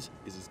drives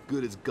is as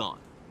good as gone.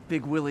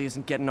 Big Willie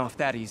isn't getting off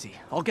that easy.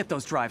 I'll get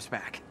those drives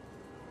back.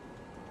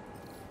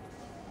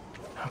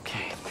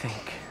 Okay,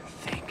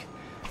 think.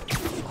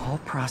 All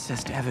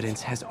processed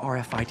evidence has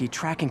RFID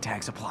tracking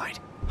tags applied.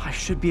 I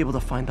should be able to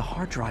find the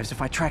hard drives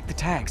if I track the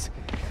tags.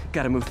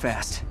 Gotta move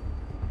fast.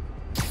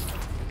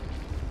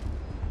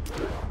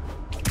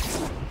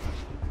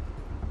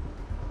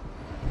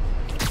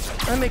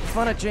 I make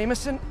fun of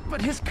Jameson,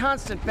 but his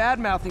constant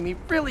bad-mouthing me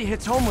really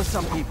hits home with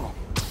some people.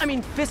 I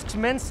mean, Fisk's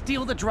men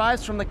steal the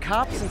drives from the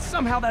cops, and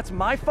somehow that's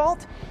my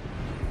fault?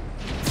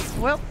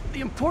 Well, the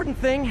important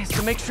thing is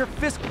to make sure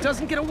Fisk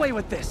doesn't get away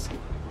with this.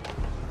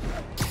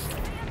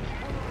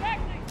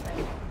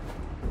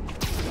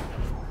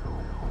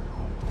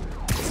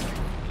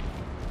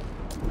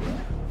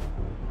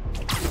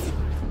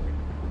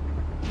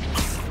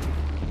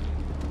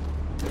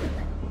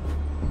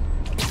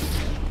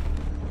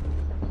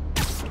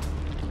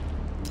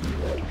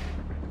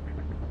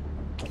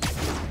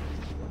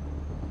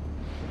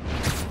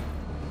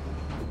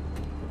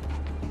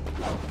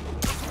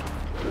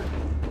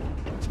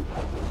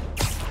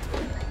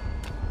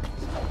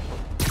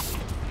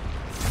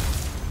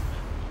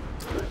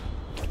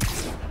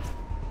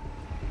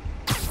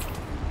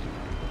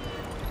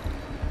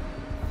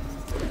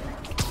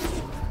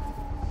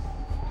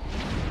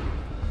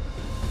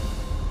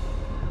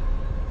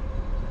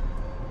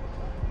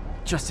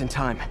 Just in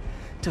time.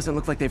 Doesn't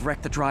look like they've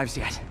wrecked the drives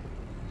yet.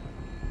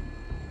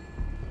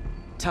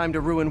 Time to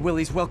ruin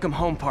Willie's welcome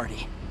home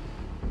party.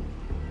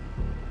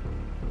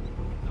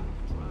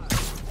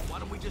 Why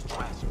don't we just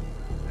trash them?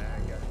 I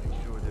gotta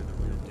make sure they're the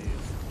real deal.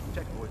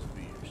 Tech boys will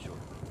be here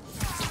shortly.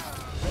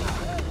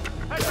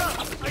 Heads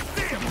up! I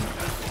see him!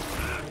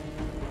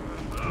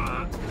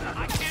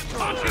 I can't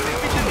launch him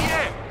into the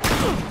air!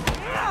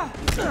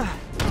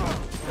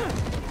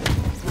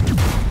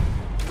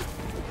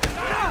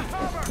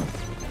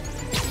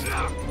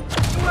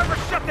 Whoever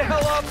shut the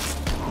hell up!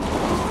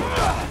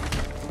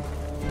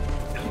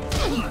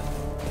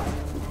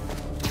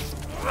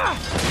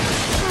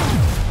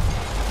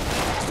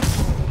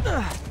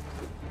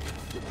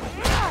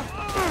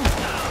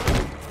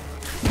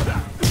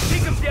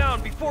 Take him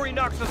down before he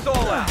knocks us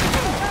all out!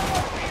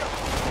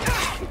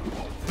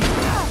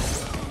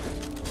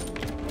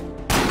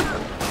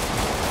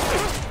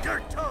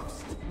 You're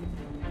toast!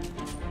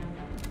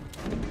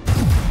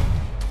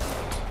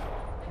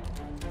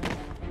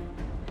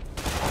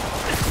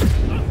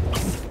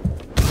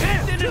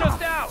 Thinning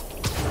us out!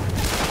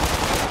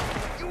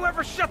 You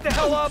ever shut the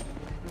hell up?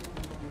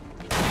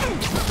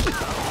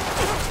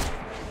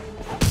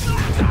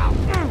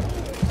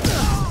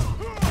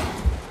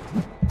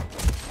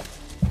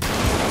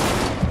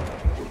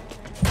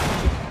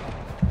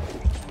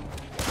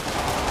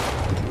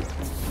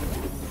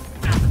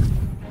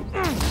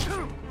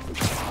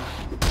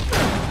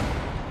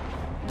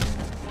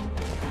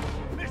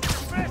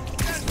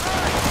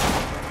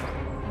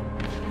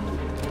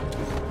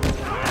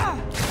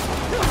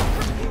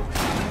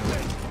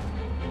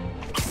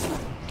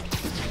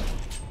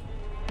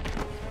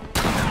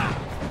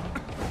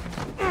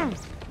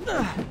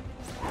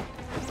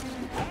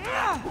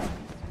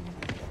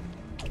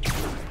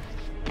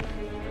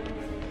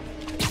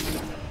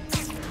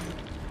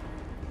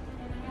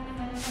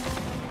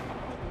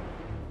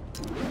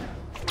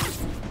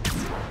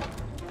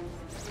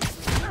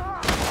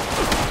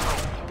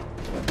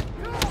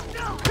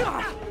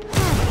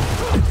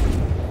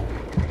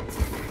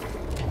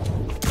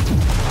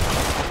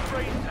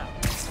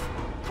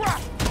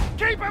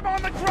 Keep him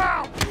on the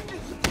ground!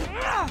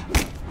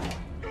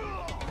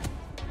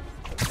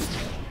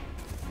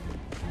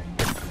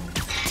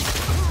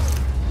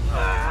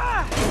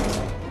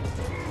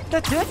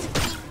 That's it?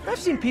 I've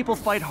seen people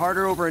fight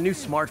harder over a new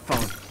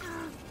smartphone.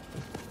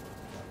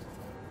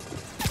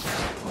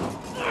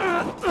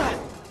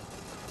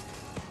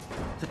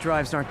 The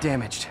drives aren't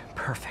damaged.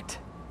 Perfect.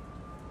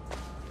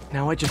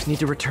 Now I just need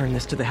to return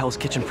this to the Hell's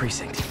Kitchen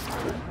precinct.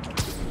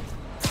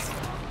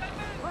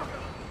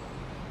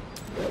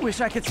 Wish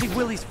I could see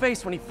Willie's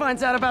face when he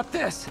finds out about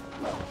this.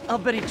 I'll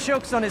bet he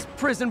chokes on his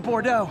prison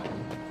Bordeaux.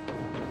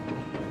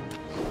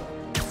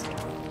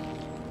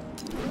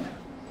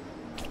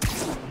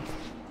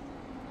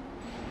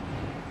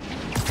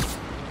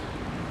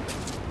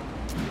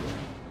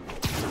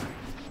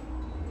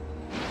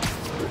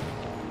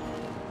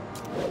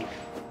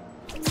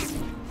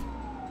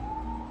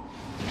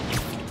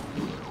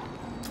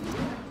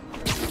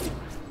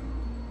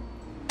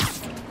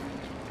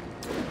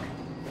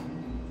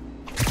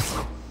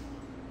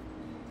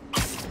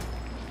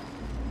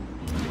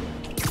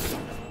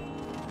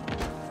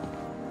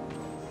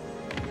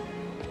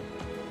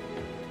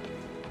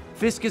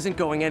 Fisk isn't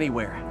going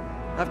anywhere.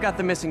 I've got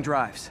the missing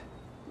drives.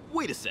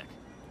 Wait a sec.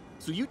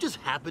 So you just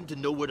happen to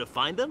know where to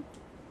find them?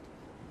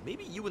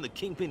 Maybe you and the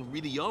Kingpin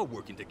really are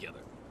working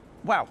together.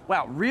 Wow,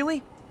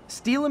 really?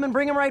 Steal him and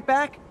bring him right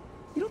back?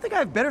 You don't think I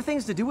have better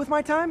things to do with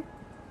my time?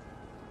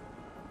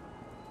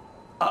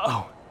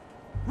 Uh-oh.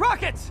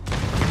 Rockets!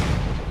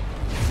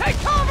 Take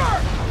cover!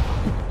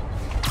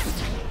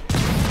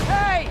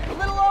 Hey, a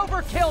little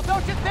overkill,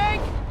 don't you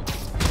think?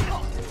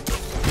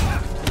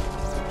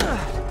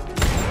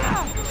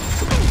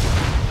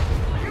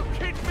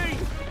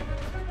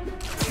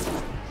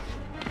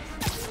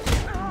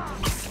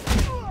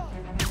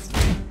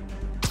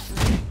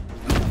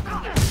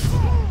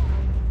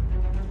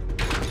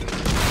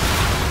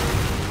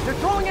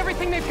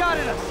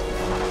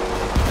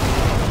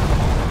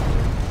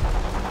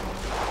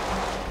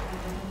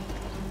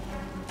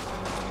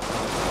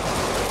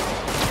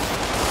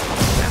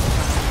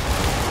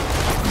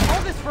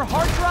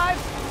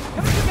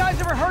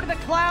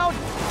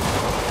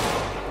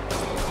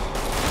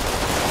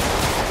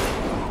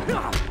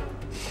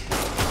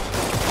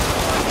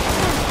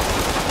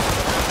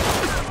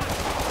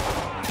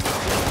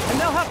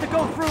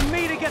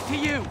 to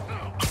you!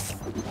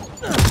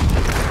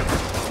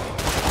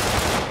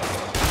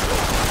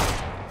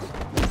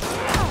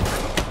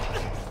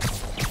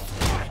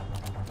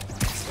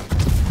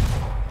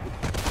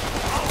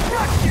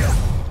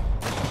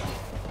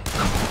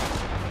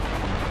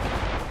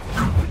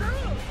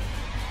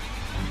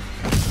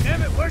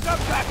 Damn it, where's our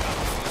backup?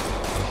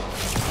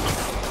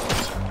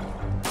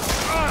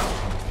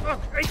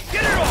 Hey,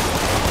 get it off!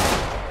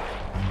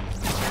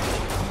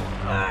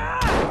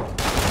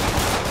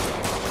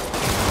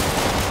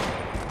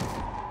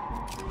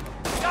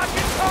 Got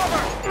your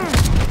cover!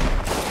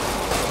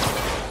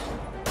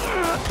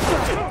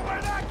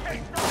 Where that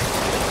came from?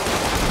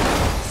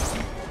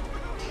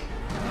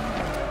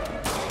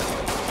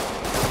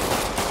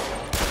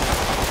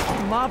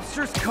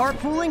 Mobsters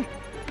carpooling?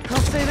 I'll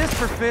say this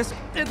for Fisk,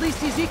 at least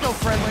he's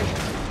eco-friendly.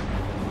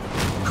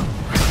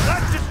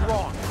 That's just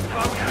wrong. If I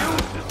was you,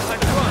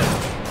 I'd run.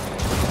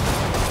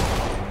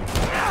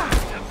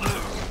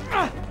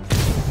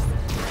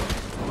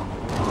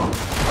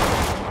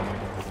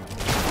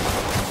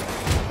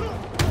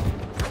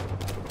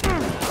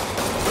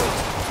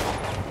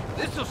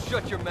 This'll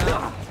shut your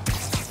mouth.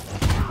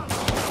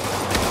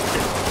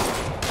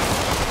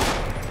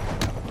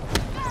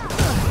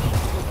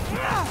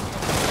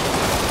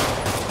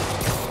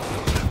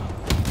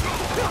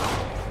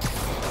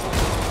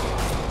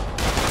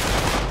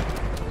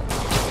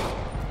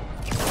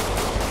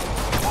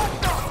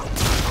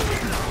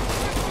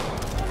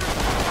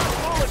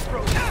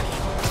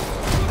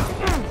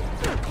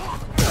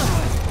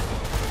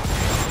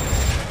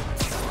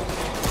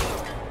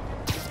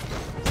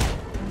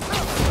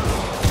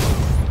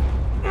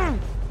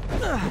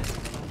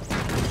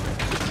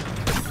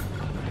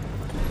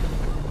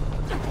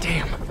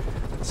 Damn.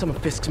 Some of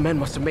Fisk's men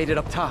must have made it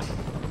up top.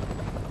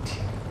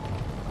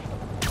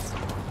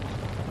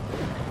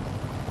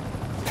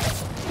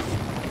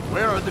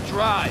 Where are the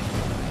drives?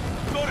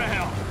 Go to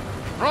hell.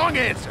 Wrong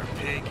answer,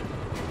 pig.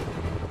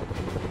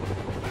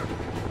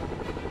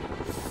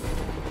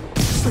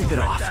 Sleep it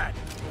off. That.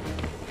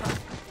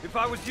 If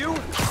I was you,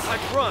 I'd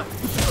run.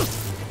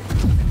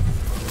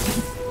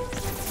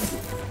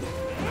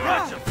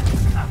 Rush him.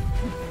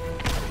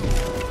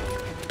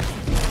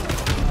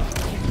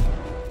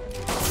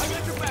 I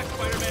got your back,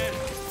 Spider-Man.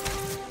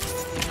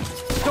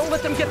 Don't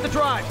let them get the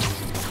drive!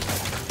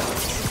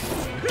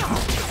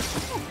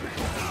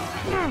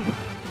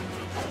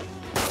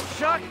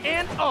 Shot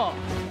and all!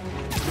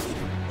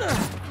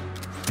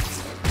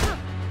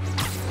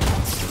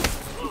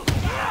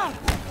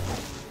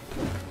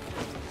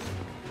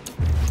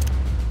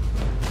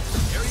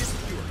 Area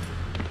secure.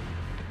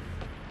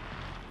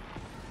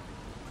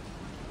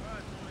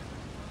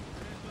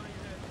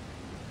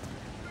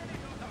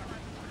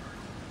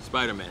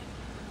 Spider-Man,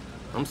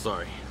 I'm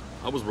sorry.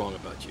 I was wrong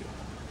about you.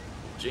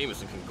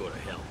 Jameson can go to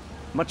hell.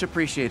 Much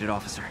appreciated,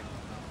 officer.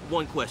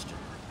 One question.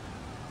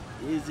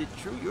 Is it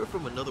true you're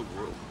from another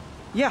world?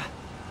 Yeah,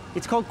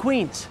 it's called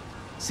Queens.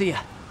 See ya.